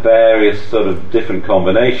many have various sort of different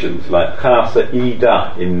combinations, like Chasa,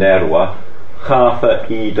 Ida in Nerwa, Chafa,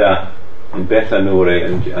 Ida in Bethanuri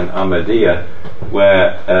and Ahmadiyya,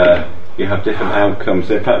 where you have different outcomes.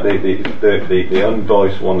 In fact, the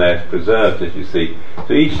unvoiced one there is preserved, as you see.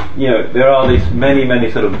 So each, there are these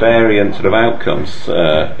many sort of variant sort of outcomes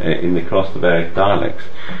across the various dialects.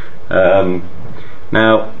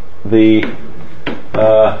 Now, the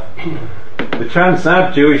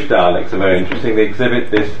Trans-Sab Jewish dialects are very interesting. They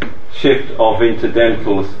exhibit this shift of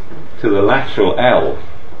interdentals to the lateral L.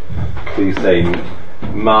 So you say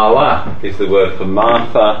Mala is the word for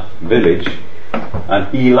Martha, village,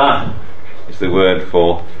 and Ila is the word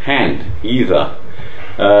for hand, either.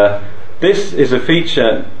 This is a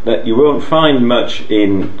feature that you won't find much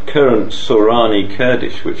in current Sorani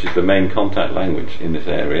Kurdish, which is the main contact language in this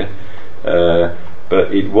area,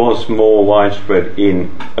 but it was more widespread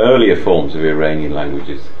in earlier forms of Iranian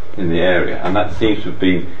languages in the area, and that seems to have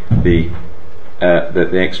been the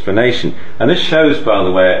explanation. And this shows, by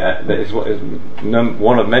the way, that is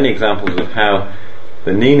one of many examples of how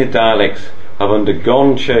the Nina dialects have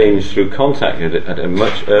undergone change through contact at a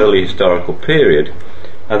much early historical period,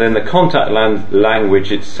 and then the contact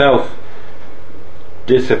language itself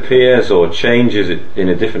disappears or changes it in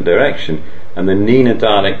a different direction, and the Nina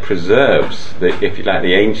dialect preserves if you like,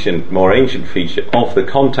 the more ancient feature of the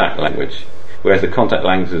contact language, whereas the contact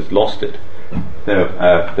language has lost it. So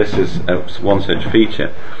this is one such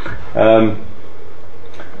feature. Now,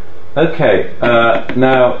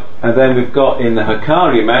 and then we've got in the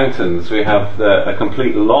Hakkari Mountains, we have a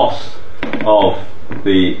complete loss of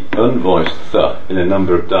the unvoiced th in a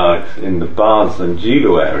number of dialects in the Baz and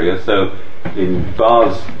Jilu area. So in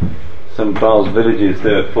Baz, some Baz villages,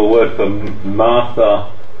 for word for Martha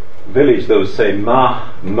village, they would say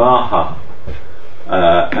Maha.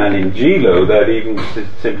 And in Jilu, they'd even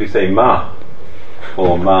simply say Ma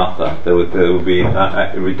for Martha. There would be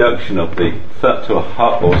a reduction of the th to a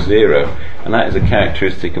ha or zero, and that is a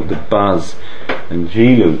characteristic of the Baz and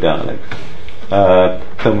Jilu dialects.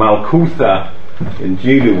 So Malkutha in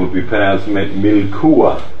Jilu would be pronounced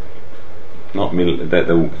Milkua, not Mil,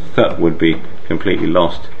 the th would be completely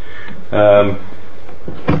lost. Now,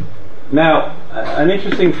 an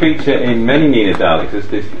interesting feature in many Nina dialects is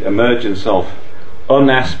this emergence of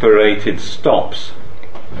unaspirated stops.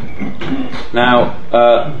 Now,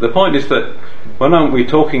 the point is that when we're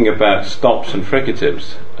talking about stops and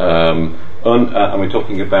fricatives, and we're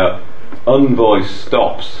talking about unvoiced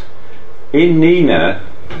stops, in Nina,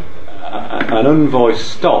 an unvoiced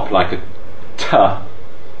stop, like a t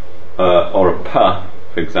or a p,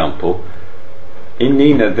 for example, in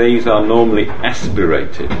Nina these are normally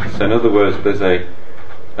aspirated. So in other words, there's a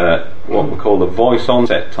what we call the voice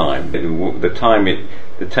onset time, the time it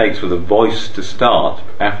takes for the voice to start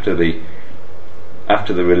after the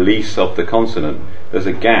release of the consonant. There's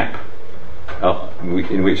a gap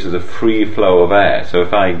in which there's a free flow of air. So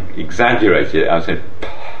if I exaggerate it, I would say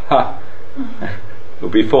pa.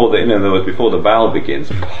 Before the vowel begins,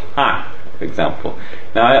 pa, for example.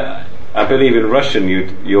 Now, I believe in Russian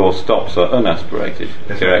your stops are unaspirated,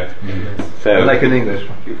 correct? Yes. So, like in English.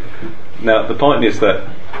 Now, the point is that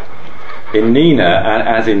in Nina,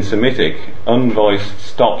 as in Semitic, unvoiced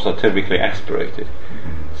stops are typically aspirated.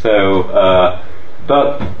 So,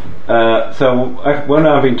 when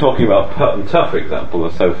I've been talking about p and t, for example,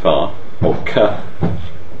 so far, or k,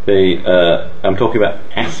 I'm talking about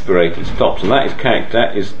aspirated stops, and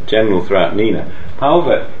that is general throughout Nina.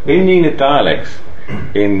 However, in Nina dialects,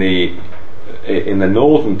 in the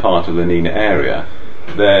northern part of the Nina area,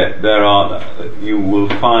 you will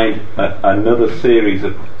find another series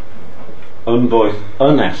of unvoiced,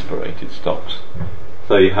 unaspirated stops.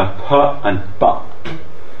 So you have p and ba,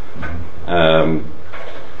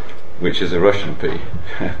 which is a Russian p,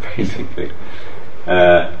 basically,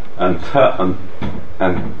 and t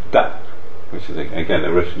and da, which is again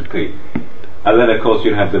a Russian p. And then of course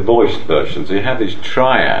you have the voiced version. So you have these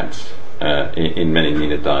triads in many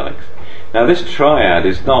Nina dialects. Now this triad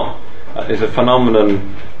is not is a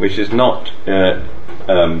phenomenon which is not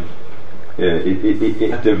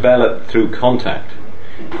it developed through contact,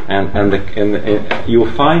 and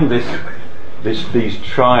you'll find these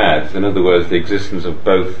triads, in other words, the existence of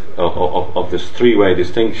both of this three-way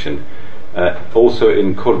distinction, also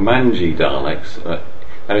in Kurmanji dialects,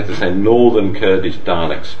 that is to say, northern Kurdish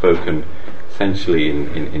dialects spoken essentially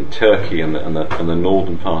in Turkey and the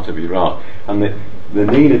northern part of Iraq, and the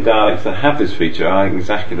Nina dialects that have this feature are in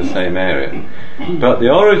exactly the same area. But the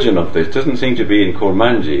origin of this doesn't seem to be in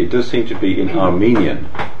Kurmanji, it does seem to be in Armenian.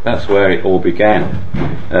 That's where it all began.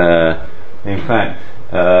 In fact,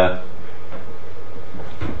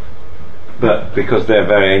 but because they're a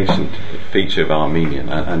very ancient feature of Armenian,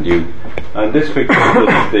 and this feature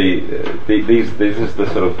this is the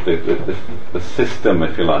sort of the system,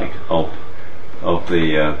 if you like, of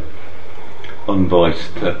the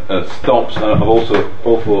unvoiced stops. I've also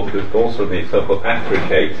the so-called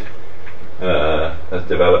affricate has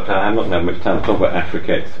developed. I'm not having much time to talk about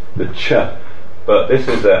affricates. The ch, but this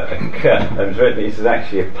is a k, and this is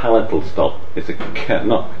actually a palatal stop. It's a k,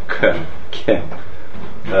 not k, k.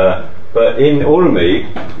 But in Urmi,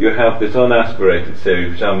 you have this unaspirated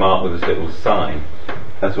series, which I mark with this little sign,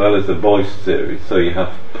 as well as the voiced series. So you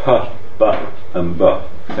have p, b, and b,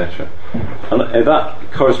 etc. And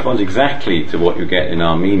that corresponds exactly to what you get in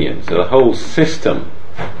Armenian. So the whole system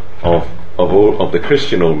of the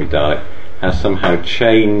Christian Urmi dialect has somehow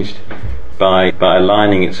changed by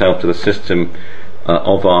aligning itself to the system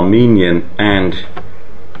of Armenian and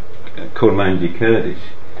Kurmanji Kurdish.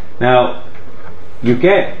 Now, you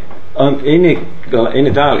get in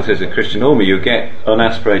a dialect such as Christian Urmi, you get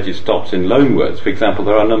unaspirated stops in loanwords. For example,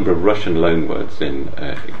 there are a number of Russian loanwords in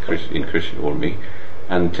Christian Urmi,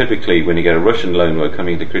 and typically when you get a Russian loanword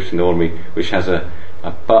coming into Christian Urmi which has a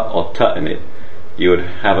but or tut in it, you would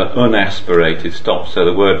have an unaspirated stop. So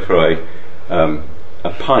the word for a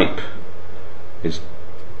pipe is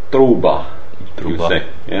truba. You would say,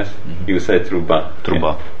 yes? Mm-hmm. You would say truba.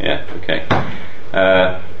 Truba. Yeah, okay.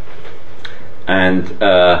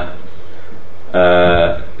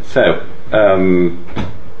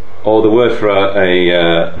 Or the word for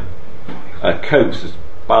a coax is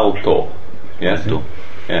balto. Yes?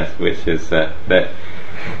 Yes, which is that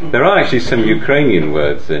there are actually some Ukrainian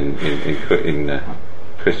words in Christian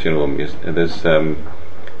Urmi. There's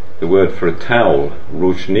the word for a towel,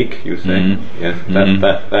 ruchnik, you say. Mm-hmm. Yes,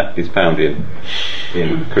 that is found in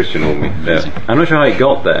Christian Urmi. There. I'm not sure how it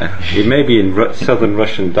got there. It may be in southern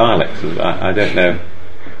Russian dialects. I don't know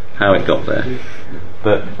how it got there.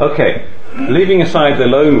 But okay, leaving aside the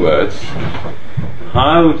loan words,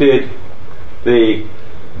 how did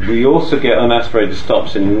we also get unaspirated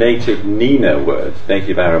stops in native Nina words,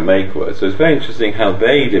 native Aramaic words. So it's very interesting how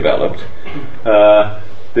they developed.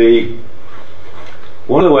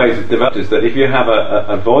 One of the ways it developed is that if you have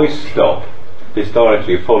a voice stop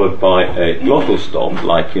historically followed by a glottal stop,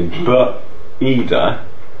 like in ida,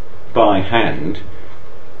 by hand,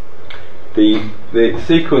 the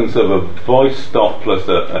sequence of a voice stop plus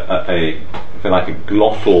a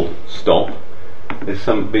glottal stop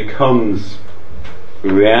becomes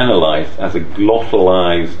reanalyzed as a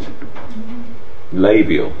glottalized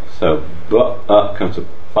labial. So comes to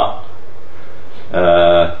ba,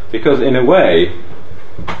 because in a way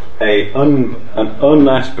an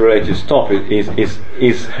unaspirated stop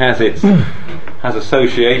has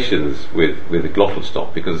associations with a glottal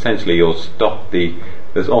stop, because essentially your stop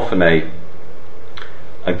there's often a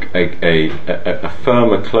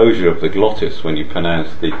firmer closure of the glottis when you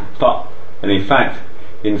pronounce the ba, and in fact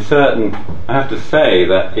I have to say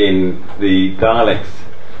that in the dialects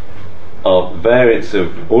of variants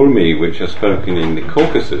of Urmi which are spoken in the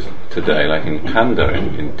Caucasus today, like in Kandar,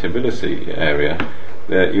 in Tbilisi area,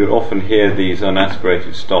 you often hear these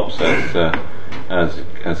unaspirated stops as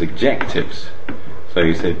adjectives. So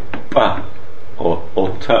you say ba or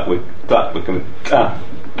ta with da becoming ta,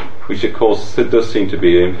 which of course does seem to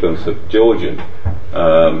be an influence of Georgian.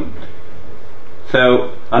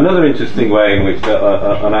 So another interesting way in which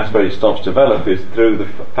unaspirated stops develop is through the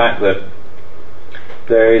fact that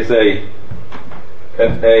there is a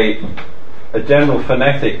general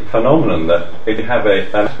phonetic phenomenon that if you have an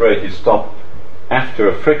aspirated stop after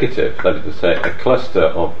a fricative, that is to say a cluster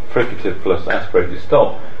of fricative plus aspirated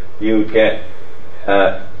stop, you would get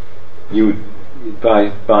by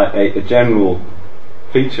a general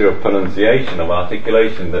feature of pronunciation, of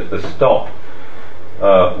articulation, that the stop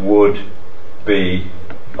would be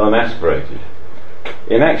unaspirated.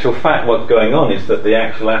 in actual fact what's going on is that the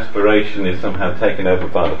actual aspiration is somehow taken over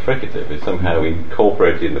by the fricative, is somehow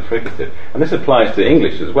incorporated in the fricative. And this applies to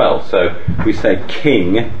English as well. So we say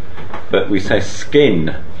king, but we say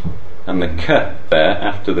skin, and the k there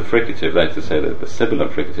after the fricative, that is to say that the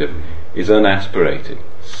sibilant fricative, is unaspirated,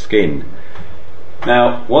 skin.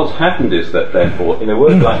 Now what's happened is that therefore in a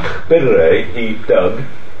word like khbirre, he dug,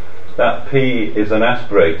 that p is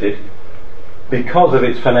unaspirated because of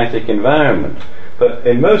its phonetic environment. But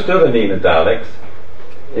in most other Nina dialects,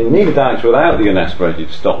 in Nina dialects without the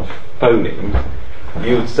unaspirated stop phonemes,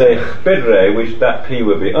 you would say khbirre, which that p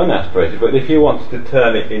would be unaspirated. But if you wanted to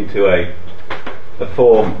turn it into a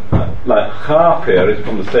form like kharpir, is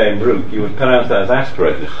from the same root, you would pronounce that as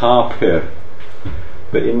aspirated, kharpir.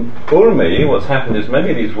 But in Urmi, what's happened is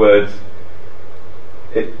many of these words,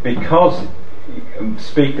 because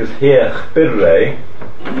speakers hear khbirre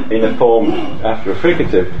in a form after a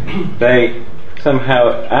fricative, they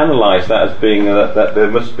somehow analyse that as being that there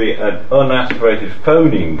must be an unaspirated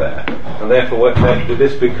phoneme there, and therefore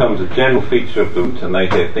this becomes a general feature of Ut, and they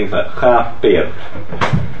hear things like khafir.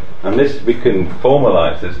 And this, we can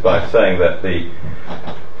formalise this by saying that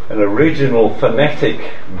an original phonetic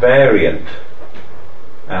variant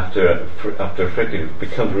after a fricative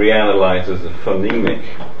becomes reanalyzed as a phonemic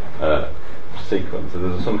sequence. So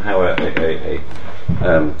there's somehow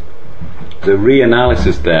the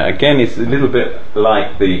reanalysis there. Again, it's a little bit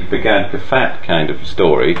like the Begad Kafat kind of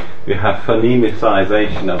story. You have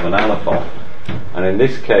phonemicization of an allophone, and in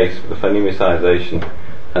this case, the phonemicization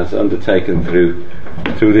has undertaken through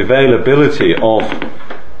the availability of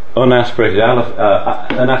unaspirated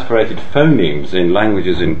phonemes in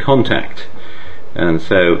languages in contact. And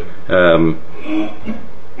so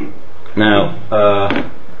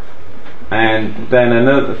and then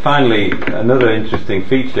another interesting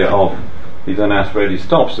feature of these unaspirated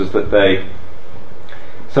stops is that they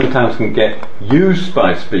sometimes can get used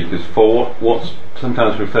by speakers for what's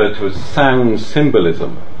sometimes referred to as sound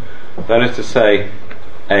symbolism. That is to say,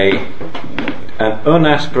 an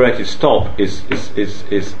unaspirated stop is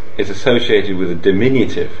associated with a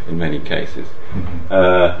diminutive in many cases.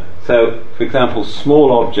 So, for example,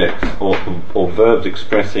 small objects or verbs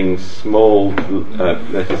expressing small,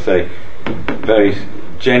 let us say, very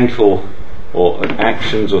gentle or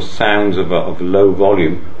actions or sounds of low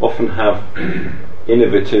volume often have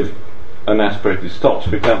innovative unaspirated stops.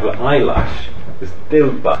 For example, eyelash is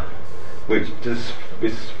dilba, which just,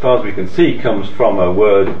 as far as we can see, comes from a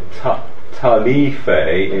word talife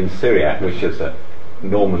in Syriac, which is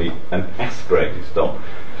normally an aspirated stop.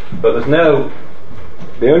 But there's no.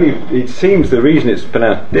 It seems the reason it's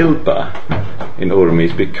pronounced dilba in Urmi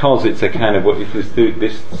is because it's a kind of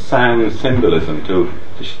this sound symbolism to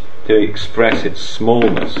express its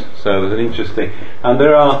smallness. So there's an interesting, and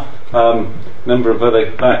there are a number of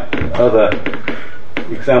other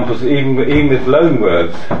examples, even with loan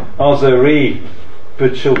words. Azari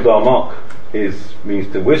b'childamok means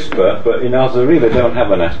to whisper, but in Azari they don't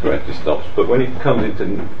have an aspirated stops. But when it comes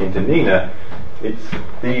into Nina, it's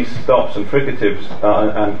these stops and fricatives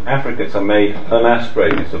and affricates are made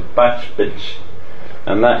unaspirated, so batch bitch,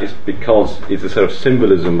 and that is because it's a sort of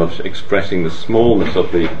symbolism of expressing the smallness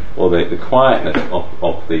of the quietness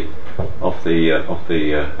of the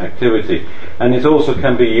activity, and it also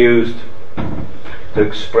can be used to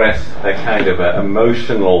express a kind of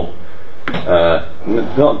emotional,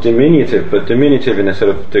 not diminutive, but diminutive in a sort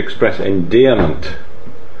of to express endearment.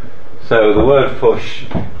 So the word for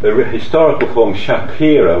the historical form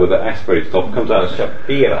Shapira with the aspirated stop comes out as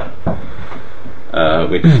Shapira,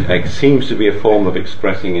 which seems to be a form of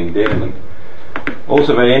expressing endearment.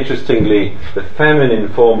 Also, very interestingly, the feminine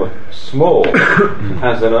form of small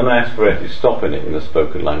has an unaspirated stop in it in the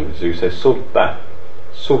spoken language. So you say sutta,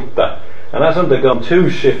 sutta, and that's undergone two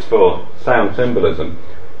shifts for sound symbolism.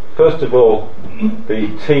 First of all,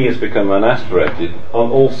 the T has become unaspirated,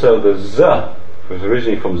 and also the Z, which was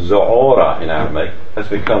originally from Zo'ora in Aramaic, has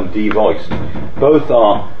become devoiced. Both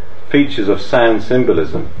are features of sound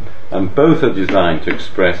symbolism, and both are designed to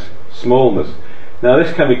express smallness. Now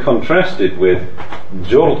this can be contrasted with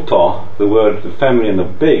Jorta, the word, the feminine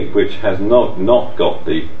of big, which has not got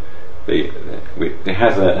it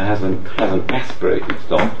has an aspirated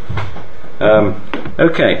stop.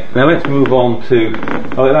 Okay, now let's move on to.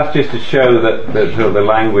 That's just to show that the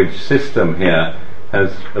language system here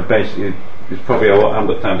has basically. It's probably I haven't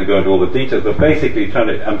got time to go into all the details, but basically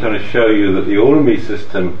I'm trying to show you that the Urmi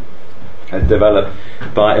system has developed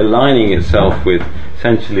by aligning itself with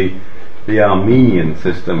essentially the Armenian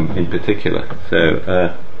system in particular. So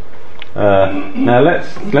now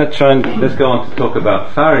let's go on to talk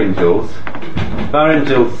about pharyngeals.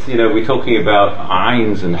 Pharyngals, we're talking about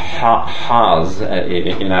eins and has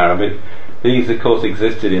in Arabic. These, of course,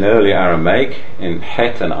 existed in early Aramaic, in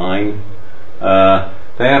het and ein.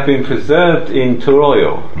 They have been preserved in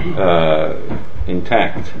Turoyo,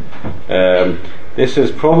 intact. This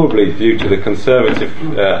is probably due to the conservative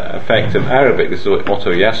effect of Arabic. This is what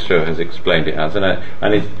Otto Jastrow has explained it as.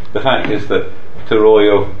 The fact is that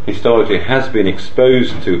Turoyo historically has been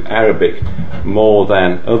exposed to Arabic more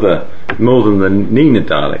than the Nina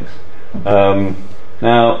dialects.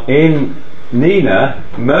 Now, in Nina,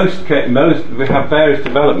 most we have various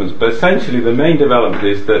developments, but essentially the main development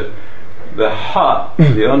is that the ha,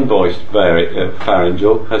 the unvoiced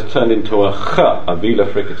pharyngeal, has turned into a ch, a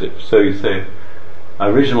velar fricative. So you say,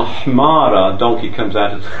 original hmara, donkey, comes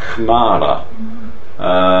out as khmara,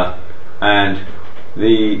 and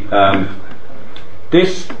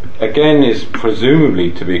this again is presumably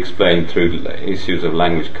to be explained through issues of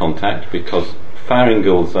language contact, because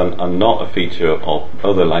pharyngals are not a feature of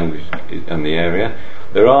other languages in the area.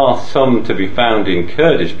 There are some to be found in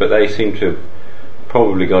Kurdish, but they seem to have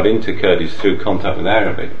probably got into Kurdish through contact with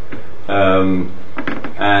Arabic. There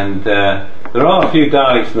are a few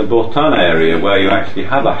dialects in the Bortana area where you actually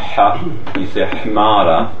have a ha, you say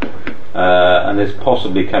hmara, and this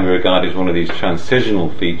possibly can be regarded as one of these transitional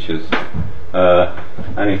features.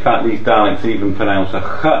 And in fact, these dialects even pronounce a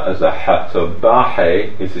ch as a ha. So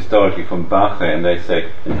bahe is historically from bahe, and they say,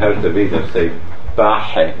 in Herzegovina, say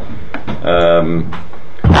bahe,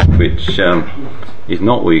 which is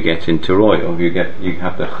not what you get in Turoyo. You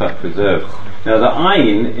have the ch preserved. Now the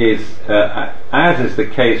ein is, as is the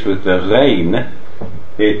case with the rein,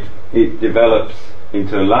 it develops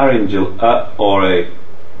into a laryngeal or a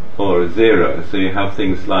zero. So you have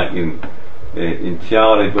things like in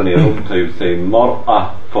Tiare Bunirumta, you say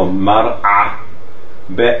mor'a from mar'a,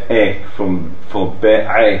 be'e for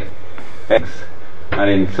be'e, and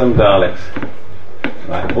in some dialects,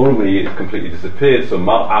 like Urmi, it's completely disappeared. So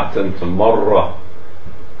mar'atan to morra,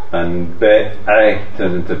 and be'e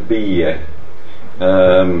turns into bi'e.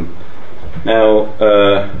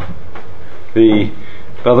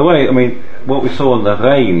 By the way, I mean, what we saw in the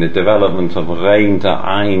rein, the development of rein to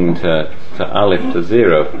ein to aleph to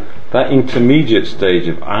zero, that intermediate stage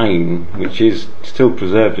of ein, which is still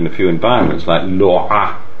preserved in a few environments, like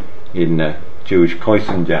lo'a in Jewish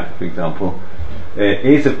Koisenjak, for example,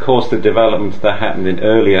 is of course the development that happened in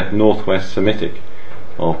earlier Northwest Semitic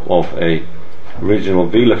of a original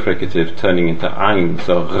velar fricative turning into ein.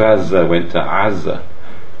 So Raza went to Azza.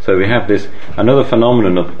 So we have this another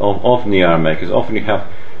phenomenon of Neo-Aramaic is often you have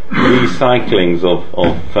recyclings of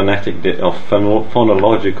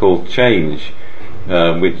phonological change,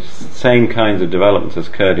 which same kinds of developments has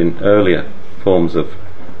occurred in earlier forms of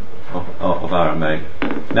Aramaic.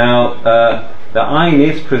 Now the ein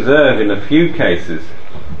is preserved in a few cases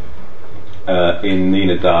in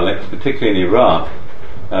Nina dialects, particularly in Iraq,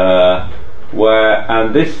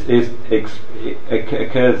 and this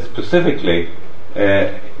occurs specifically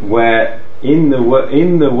where in the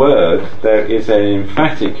word there is an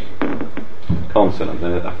emphatic consonant,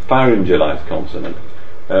 a pharyngalized consonant.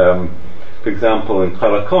 For example, in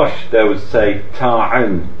Karakosh there would say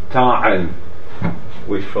ta'an,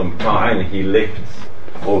 which from ta'an he lifts,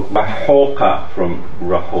 or rahoka from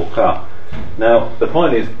rahoka. Now the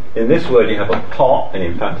point is, in this word you have a ta, an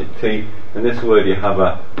emphatic T. In this word you have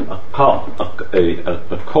a cough,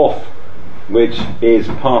 which is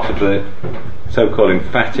part of the so-called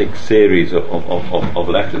emphatic series of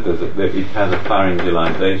letters. It has a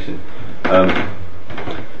pharyngalization.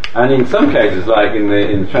 And in some cases, like in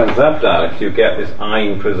the Transab dialects, you get this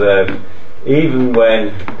ein preserved even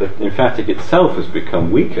when the emphatic itself has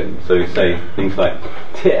become weakened. So you say things like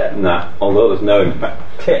titna, although there's no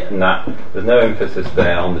emphasis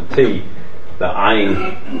there on the T, the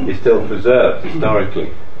ein is still preserved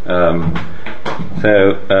historically.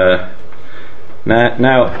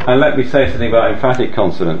 Now, let me say something about emphatic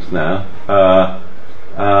consonants now.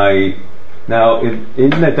 In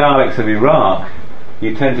the dialects of Iraq,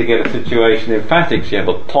 you tend to get a situation in emphatics. You have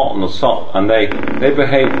a ta and a sod, and they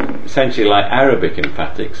behave essentially like Arabic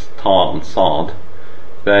emphatics, ta and sod.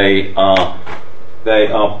 They are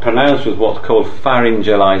pronounced with what's called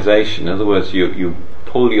pharyngalization. In other words, you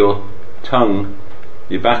pull your tongue,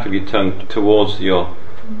 the back of your tongue, towards the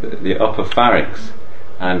upper pharynx,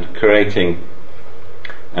 and creating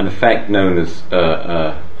an effect known as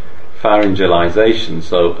pharyngalization.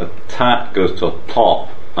 So a ta goes to a top,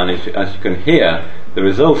 and as you can hear, the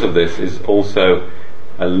result of this is also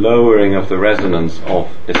a lowering of the resonance of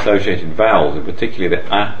associated vowels, and particularly the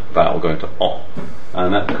a vowel going to o,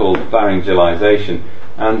 and that's called pharyngalization.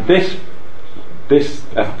 And this this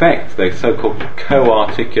affects the so-called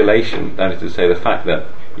co-articulation, that is to say, the fact that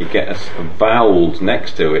you get vowels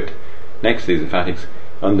next to it, next to these emphatics,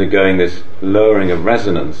 undergoing this lowering of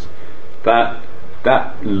resonance. That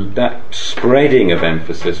spreading of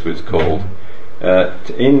emphasis, was called,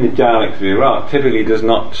 in the dialects of Iraq, typically does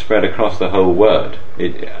not spread across the whole word.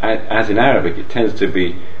 As in Arabic, it tends to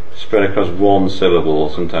be spread across one syllable or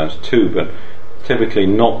sometimes two, but typically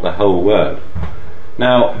not the whole word.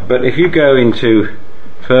 Now, but if you go into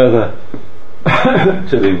further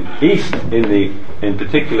to the east, in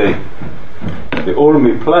particular the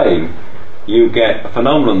Oromo plain, you get a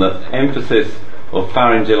phenomenon that emphasis or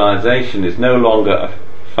pharyngalization is no longer a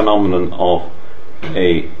phenomenon of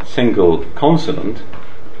a single consonant,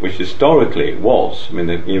 which historically it was. I mean,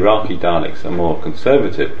 the Iraqi dialects are more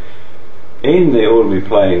conservative. In the Oromo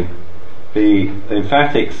plain, the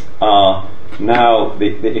emphatics are now,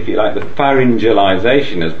 if you like, the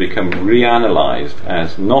pharyngalization has become reanalyzed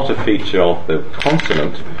as not a feature of the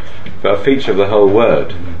consonant, but a feature of the whole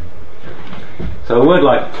word. So a word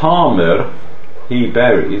like Tamir, he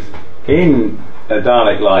buries, in a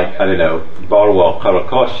dialect like, I don't know, Barwa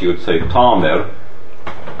Karakosh, you would say Tamir,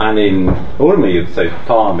 and in Urmi you'd say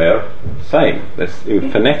Tamir, same. It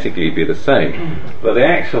would phonetically be the same, but the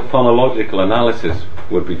actual phonological analysis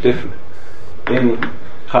would be different. In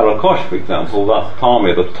Karakosh, for example, that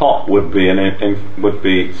Tamir, the top would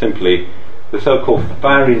be simply the so-called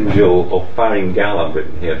pharyngeal or pharyngal, I've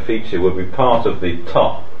written here, feature would be part of the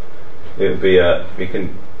top. It would be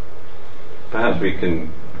perhaps we don't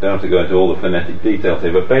have to go into all the phonetic details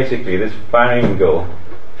here, but basically this pharyngeal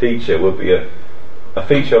feature would be a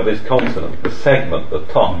feature of this consonant, the segment, the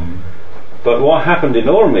top. But what happened in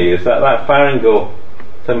Ormi is that pharyngeal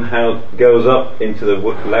somehow goes up into the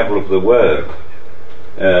level of the word,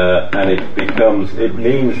 and it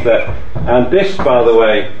means that, and this, by the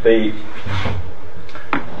way,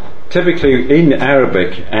 typically in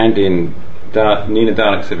Arabic and in Nina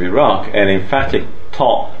dialects of Iraq, an emphatic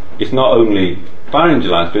top is not only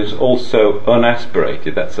pharyngalized, but it's also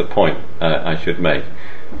unaspirated. That's the point I should make.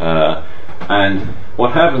 And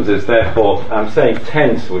what happens is, therefore, I'm saying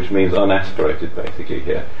tense, which means unaspirated, basically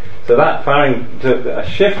here. So that a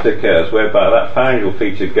shift occurs whereby that pharyngeal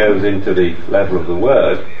feature goes into the level of the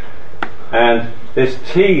word, and this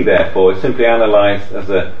T, therefore, is simply analysed as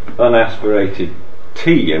an unaspirated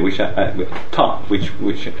T, which as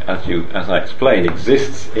I explained,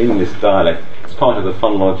 exists in this dialect. It's part of the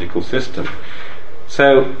phonological system.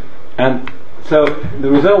 So the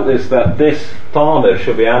result is that this thala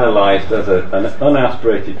should be analysed as an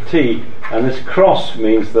unaspirated T, and this cross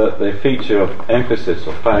means that the feature of emphasis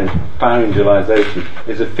or pharyngalization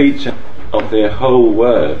is a feature of the whole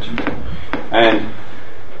word. And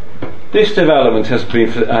this development has been,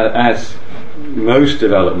 as most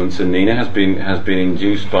developments in Nina, has been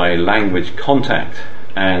induced by language contact,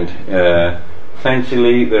 and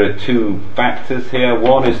essentially there are two factors here.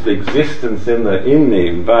 One is the existence in the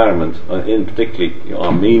environment, in particularly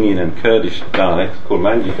Armenian and Kurdish dialects,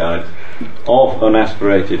 Kurmanji dialects, of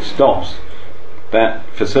unaspirated stops that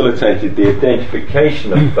facilitated the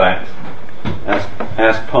identification of that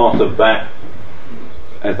as part of that,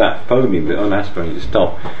 as that phoneme, the unaspirated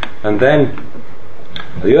stop. And then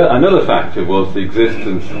another factor was the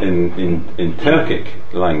existence in Turkic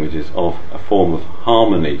languages of a form of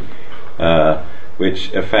harmony,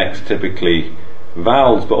 which affects typically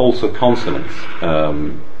vowels but also consonants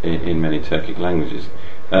in many Turkic languages.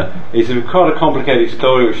 It's quite a complicated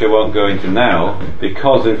story which I won't go into now,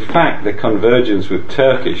 because in fact the convergence with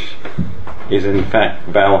Turkish is in fact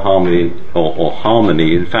vowel harmony or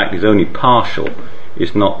harmony, in fact is only partial.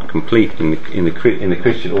 It's not complete in the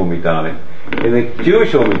Christian Urmi dialect. In the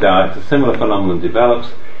Jewish Urmi dialect, a similar phenomenon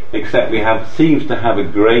develops, except seems to have a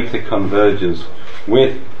greater convergence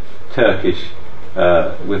with Turkish,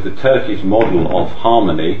 with the Turkish model of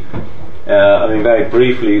harmony. I mean, very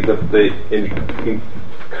briefly, in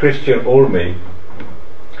Christian Urmi,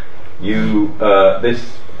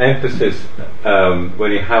 this emphasis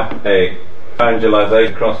when you have a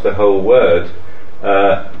pharyngalization across the whole word,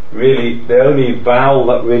 really the only vowel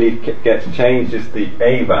that really gets changed is the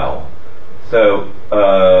A vowel. So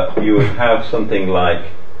you would have something like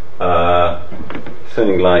a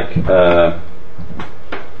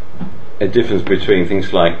difference between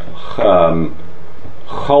things like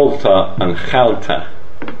chalta and chalta,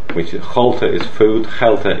 which chalta is food,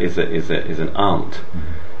 chalta is an aunt,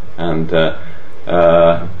 and a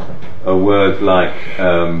word like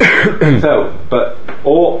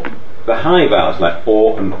or the high vowels like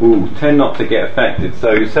or and u tend not to get affected.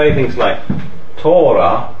 So you say things like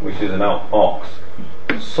Torah, which is an ox,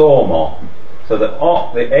 soma. So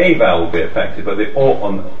the A vowel will be affected, but the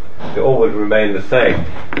O would remain the same.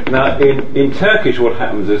 Now, in Turkish, what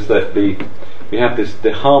happens is that we have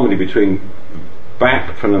the harmony between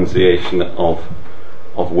back pronunciation of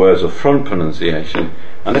words or front pronunciation,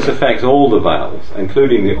 and this affects all the vowels,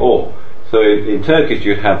 including the O. So in Turkish,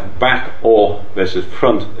 you have back O versus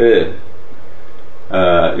front E.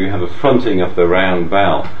 You have a fronting of the round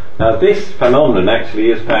vowel. Now, this phenomenon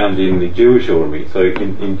actually is found in the Jewish Urmi. So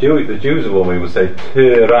the Jews of Urmi would say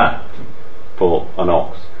Tira for an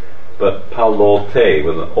ox, but Palote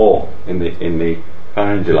with an O in the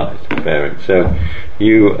pharyngalized variant. So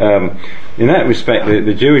you, in that respect,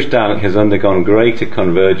 the Jewish dialect has undergone greater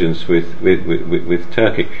convergence with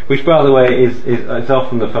Turkic, which, by the way, is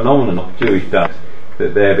often the phenomenon of Jewish dialects,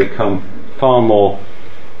 that they become far more,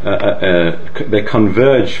 they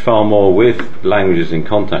converge far more with languages in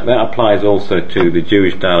contact. That applies also to the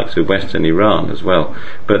Jewish dialects of Western Iran as well.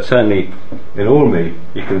 But certainly in Urmi,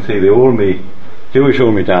 you can see the Jewish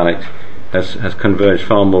Urmi dialect has converged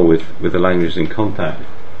far more with the languages in contact.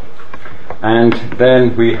 And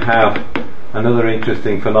then we have another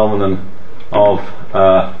interesting phenomenon of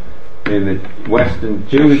in the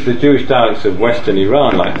Jewish dialects of Western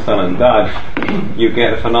Iran, like Sanandaj, you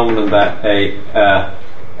get a phenomenon that a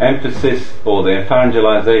emphasis or the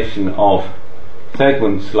pharyngalization of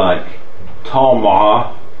segments like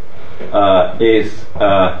Tama is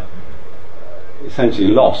essentially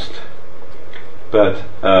lost. But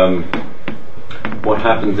what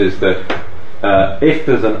happens is that if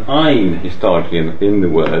there's an ein historically in the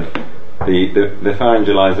word, the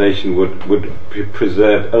pharyngalization would be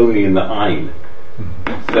preserved only in the ein.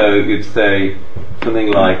 So you'd say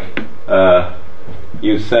something like,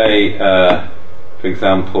 you say, for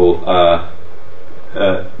example,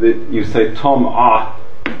 you say tom ah,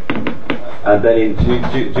 and then in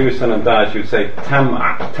Jewish Sanandaj you'd say tam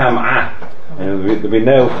ah. There'd be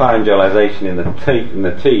no pharyngalization in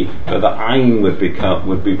the T, but the ein would be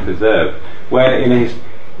preserved. Where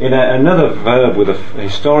in another verb with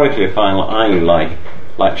historically a final ein,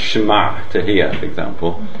 like shema, to hear, for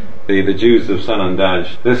example, the Jews of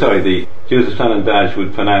Sanandaj, the Jews of Sanandaj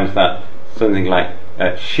would pronounce that something like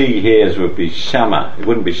she hears would be shama. It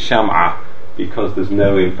wouldn't be shama because there's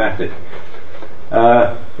no emphatic.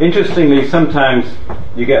 Interestingly, sometimes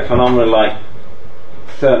you get phenomena like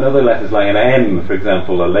certain other letters, like an M, for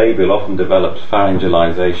example, a labial often develops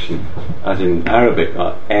pharyngalization, as in Arabic,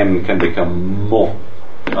 M can become mo,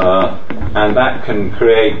 and that can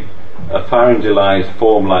create a pharyngalized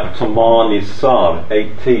form like Tomani Sar,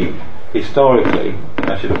 18. Historically,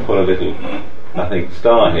 I should have put a little,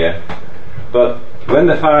 star here, but when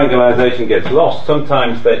the pharyngalization gets lost,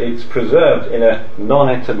 sometimes it's preserved in a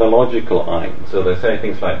non-etymological ein. So they say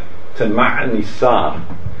things like Tama'ni Sar.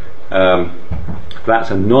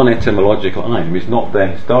 That's a non-etymological ein. It's not there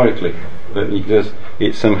historically, but it is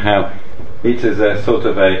a sort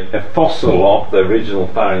of a fossil of the original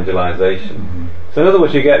pharyngalization. Mm-hmm. So in other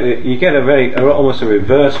words, you get almost a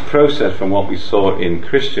reverse process from what we saw in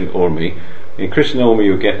Christian Urmi. In Christian Urmi,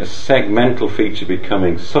 you get a segmental feature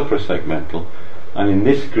becoming suprasegmental, and in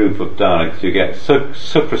this group of dialects, you get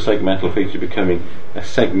suprasegmental feature becoming a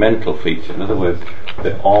segmental feature. In other words,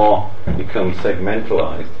 the R becomes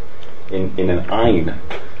segmentalized in an ein,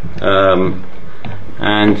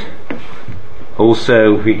 and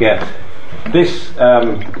also we get this.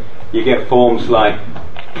 You get forms like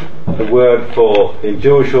the word for, in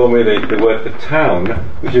Jewish Urmi, the word for town,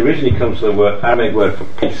 which originally comes from the Aramaic word for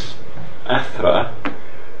peace, athra,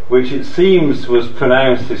 which it seems was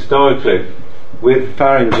pronounced historically with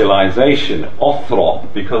pharyngalization,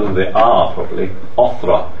 othra, because of the R probably,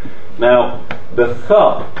 othra. Now, the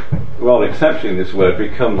th, rather exceptionally this word,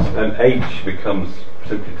 becomes, an H becomes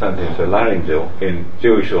simply turned into a laryngeal in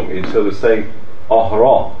Jewish Urmi, so the same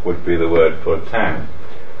ohra would be the word for a town.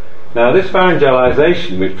 Now, this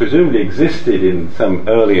pharyngalization, which presumably existed in some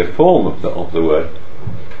earlier form of the word,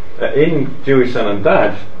 in Jewish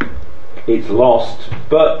Sanandaj, it's lost,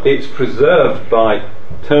 but it's preserved by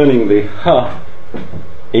turning the h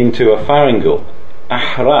into a pharyngeal,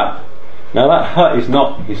 ahra. Now that h is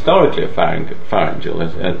not historically a pharyngeal,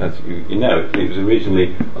 as you know. It was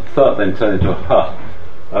originally a th, then turned into a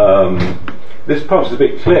h. This process is a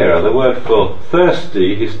bit clearer. The word for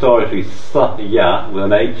thirsty, historically sahya, with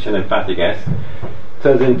an H and emphatic S,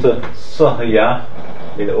 turns into sahya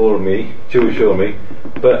in Urmi, Jewish Urmi,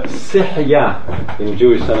 but sihya in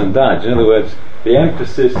Jewish Sanandaj. In other words, the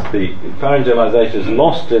emphasis, the pharyngalization is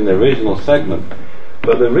lost in the original segment,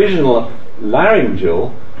 but the original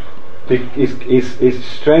laryngeal is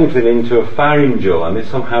strengthened into a pharyngeal, and it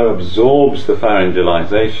somehow absorbs the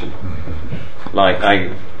pharyngalization. Like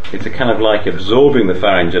it's a kind of like absorbing the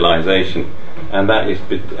pharyngalization, and that is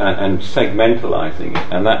and segmentalizing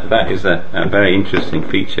it, and that is a very interesting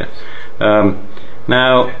feature.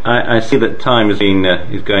 Now I see that time has been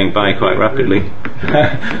is going by quite rapidly,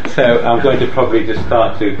 so I'm going to probably just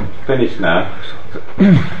start to finish now.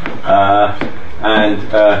 And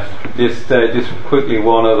just quickly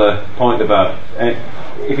one other point about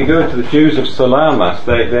if you go to the Jews of Salamas,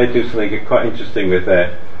 they do something quite interesting with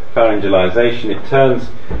their pharyngalization. It turns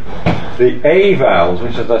the A vowels,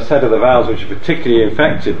 which, as I said, are the vowels which are particularly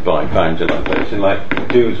infected by pharyngalization, like the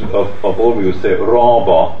Jews of Orbi would say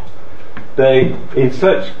Raba. They, in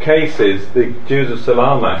such cases, the Jews of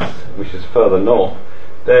Salamas, which is further north,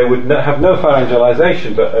 they would have no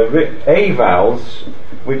pharyngalization, but A vowels,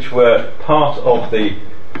 which were part of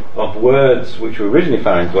words which were originally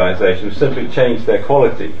pharyngalization, simply changed their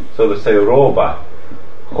quality. So they say roba,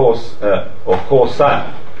 or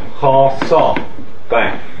chosa, chasa,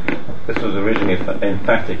 back. This was originally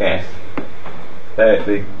emphatic S.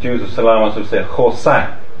 The Jews of Salamas would say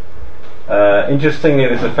chosa. Interestingly,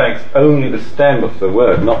 this affects only the stem of the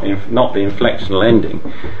word, not the inflectional ending.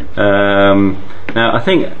 Now, I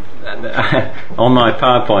think on my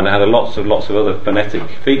PowerPoint I had lots of other phonetic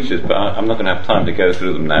features, but I'm not going to have time to go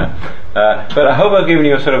through them now. But I hope I've given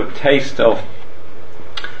you a sort of taste of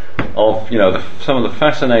some of the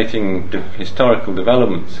fascinating historical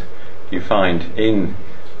developments you find in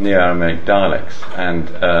Neo-Aramaic dialects, and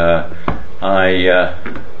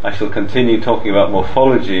I shall continue talking about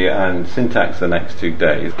morphology and syntax the next 2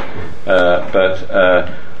 days, but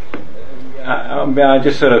I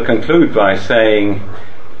just sort of conclude by saying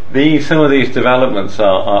some of these developments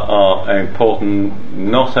are important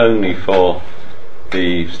not only for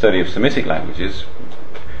the study of Semitic languages,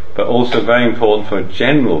 but also very important for a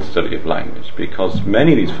general study of language, because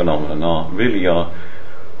many of these phenomena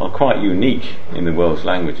are quite unique in the world's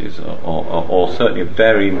languages, or certainly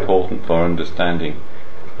very important for understanding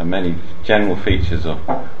many general features of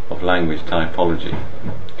language typology.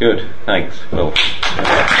 Good, thanks, Phil.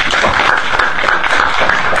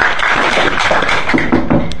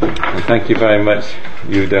 And thank you very much,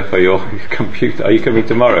 Yuda, for your computer. Are you coming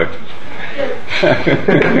tomorrow?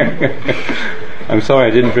 I'm sorry I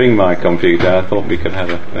didn't bring my computer. I thought we could have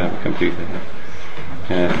a computer.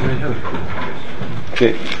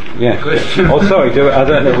 Yeah. Oh, sorry. I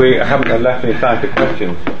don't know. We haven't left any time for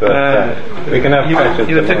questions, but we can have questions.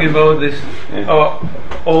 You were talking about this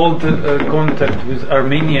old contact with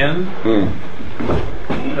Armenian,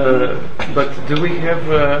 but do we have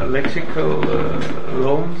lexical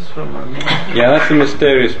loans from Armenia? Yeah, that's a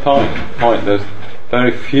mysterious point. There's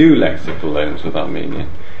very few lexical loans with Armenian.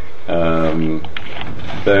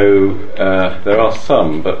 Though there are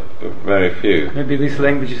some, but very few. Maybe this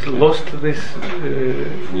language has lost this.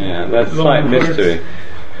 That's slight mystery.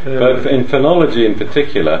 But in phonology in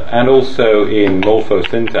particular, and also in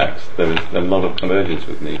morphosyntax, there is a lot of convergence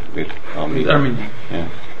with Armenian. Armenian. Yeah.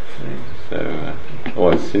 So,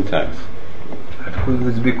 or syntax. Could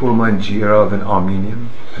this be Kurmanji rather than Armenian?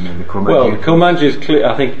 Kurmanji is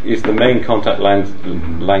I think is the main contact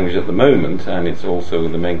language at the moment, and it's also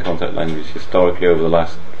the main contact language historically over the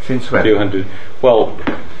last few hundred. Well,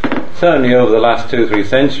 certainly over the last 2 or 3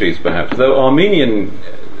 centuries, perhaps. Though Armenian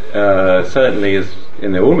certainly is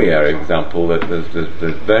in the Urmi area, for example, that there's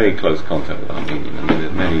very close contact with Armenian. I mean,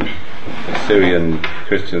 there's many Syrian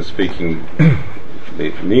Christians speaking the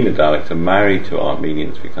Nina dialects are married to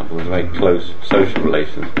Armenians, for example. There's very close social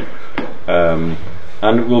relations.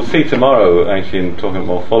 And we'll see tomorrow, actually, in talking about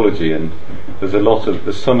morphology, and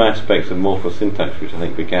there's some aspects of morphosyntax which I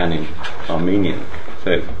think began in Armenian.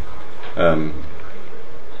 So,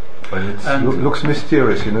 but it looks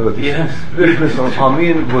mysterious, this yes. weakness of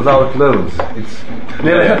Armenian without loans. It's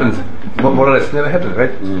never happens. More or less, never happens,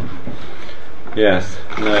 right? Yes.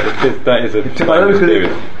 No, that is a quite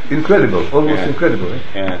mysterious. Incredible, almost incredible. Right?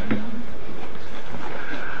 Yeah.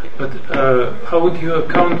 But how would you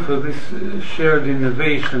account for this shared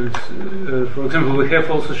innovations? For example, we have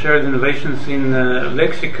also shared innovations in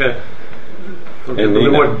lexica. For example,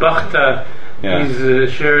 the word Bachta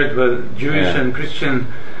is shared with Jewish and Christian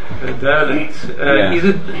dialects. Is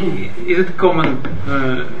it common,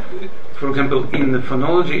 for example, in the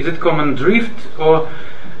phonology? Is it common drift, or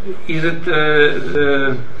is it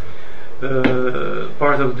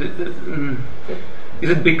part of the? Is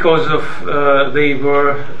it because of they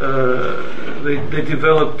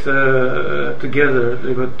developed together?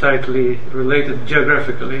 They were tightly related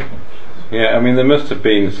geographically. Yeah, I mean there must have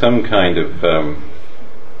been some kind of.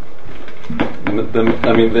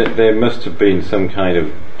 There must have been some kind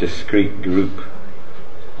of discrete group.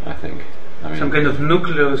 I think. I mean, some kind of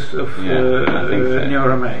nucleus of I think so.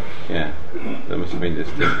 Neo-Aramaic. Yeah, there must have been this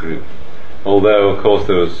group. Although, of course,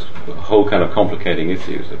 there was a whole kind of complicating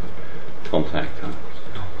issues of contact.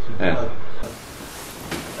 Yes.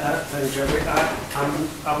 Thank you, Geoffrey.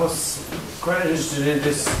 I was quite interested in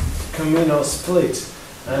this communal split,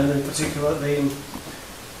 and in particular the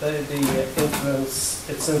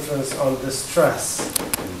its influence on the stress.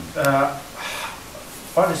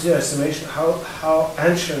 What is your estimation? How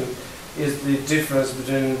ancient is the difference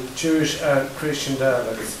between Jewish and Christian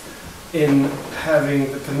dialects in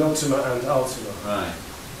having the penultima and ultima? Right.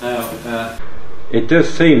 Now, it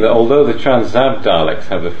does seem that although the Trans-Zab dialects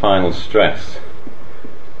have the final stress,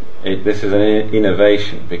 this is an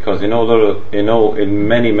innovation, because in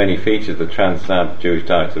many features the Trans-Zab Jewish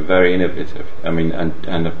dialects are very innovative. I mean,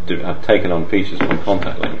 and have taken on features from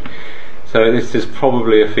contact language. So this is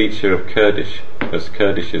probably a feature of Kurdish, because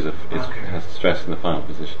Kurdish has stress in the final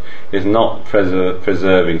position. It's not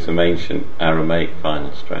preserving some ancient Aramaic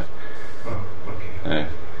final stress.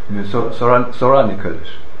 Sorani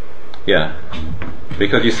Kurdish. Yeah,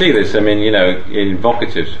 because you see this. I mean, in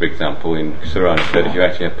vocatives, for example, in Sorani Kurdish, you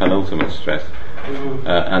actually have penultimate stress,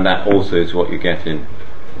 and that also is what you get in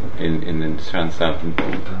the Trans-Zab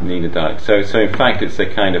Nina dialect. So in fact, it's a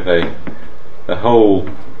kind of the whole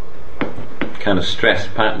kind of stress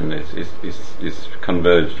pattern is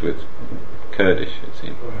converged with Kurdish, it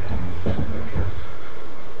seems.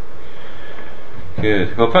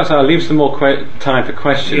 Good. Well, perhaps I'll leave some more time for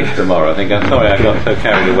questions tomorrow. I think I'm sorry I got so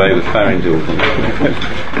carried away with pharyngeal.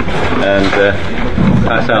 And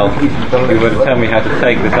perhaps you would tell me how to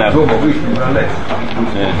take this out.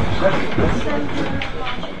 Yeah.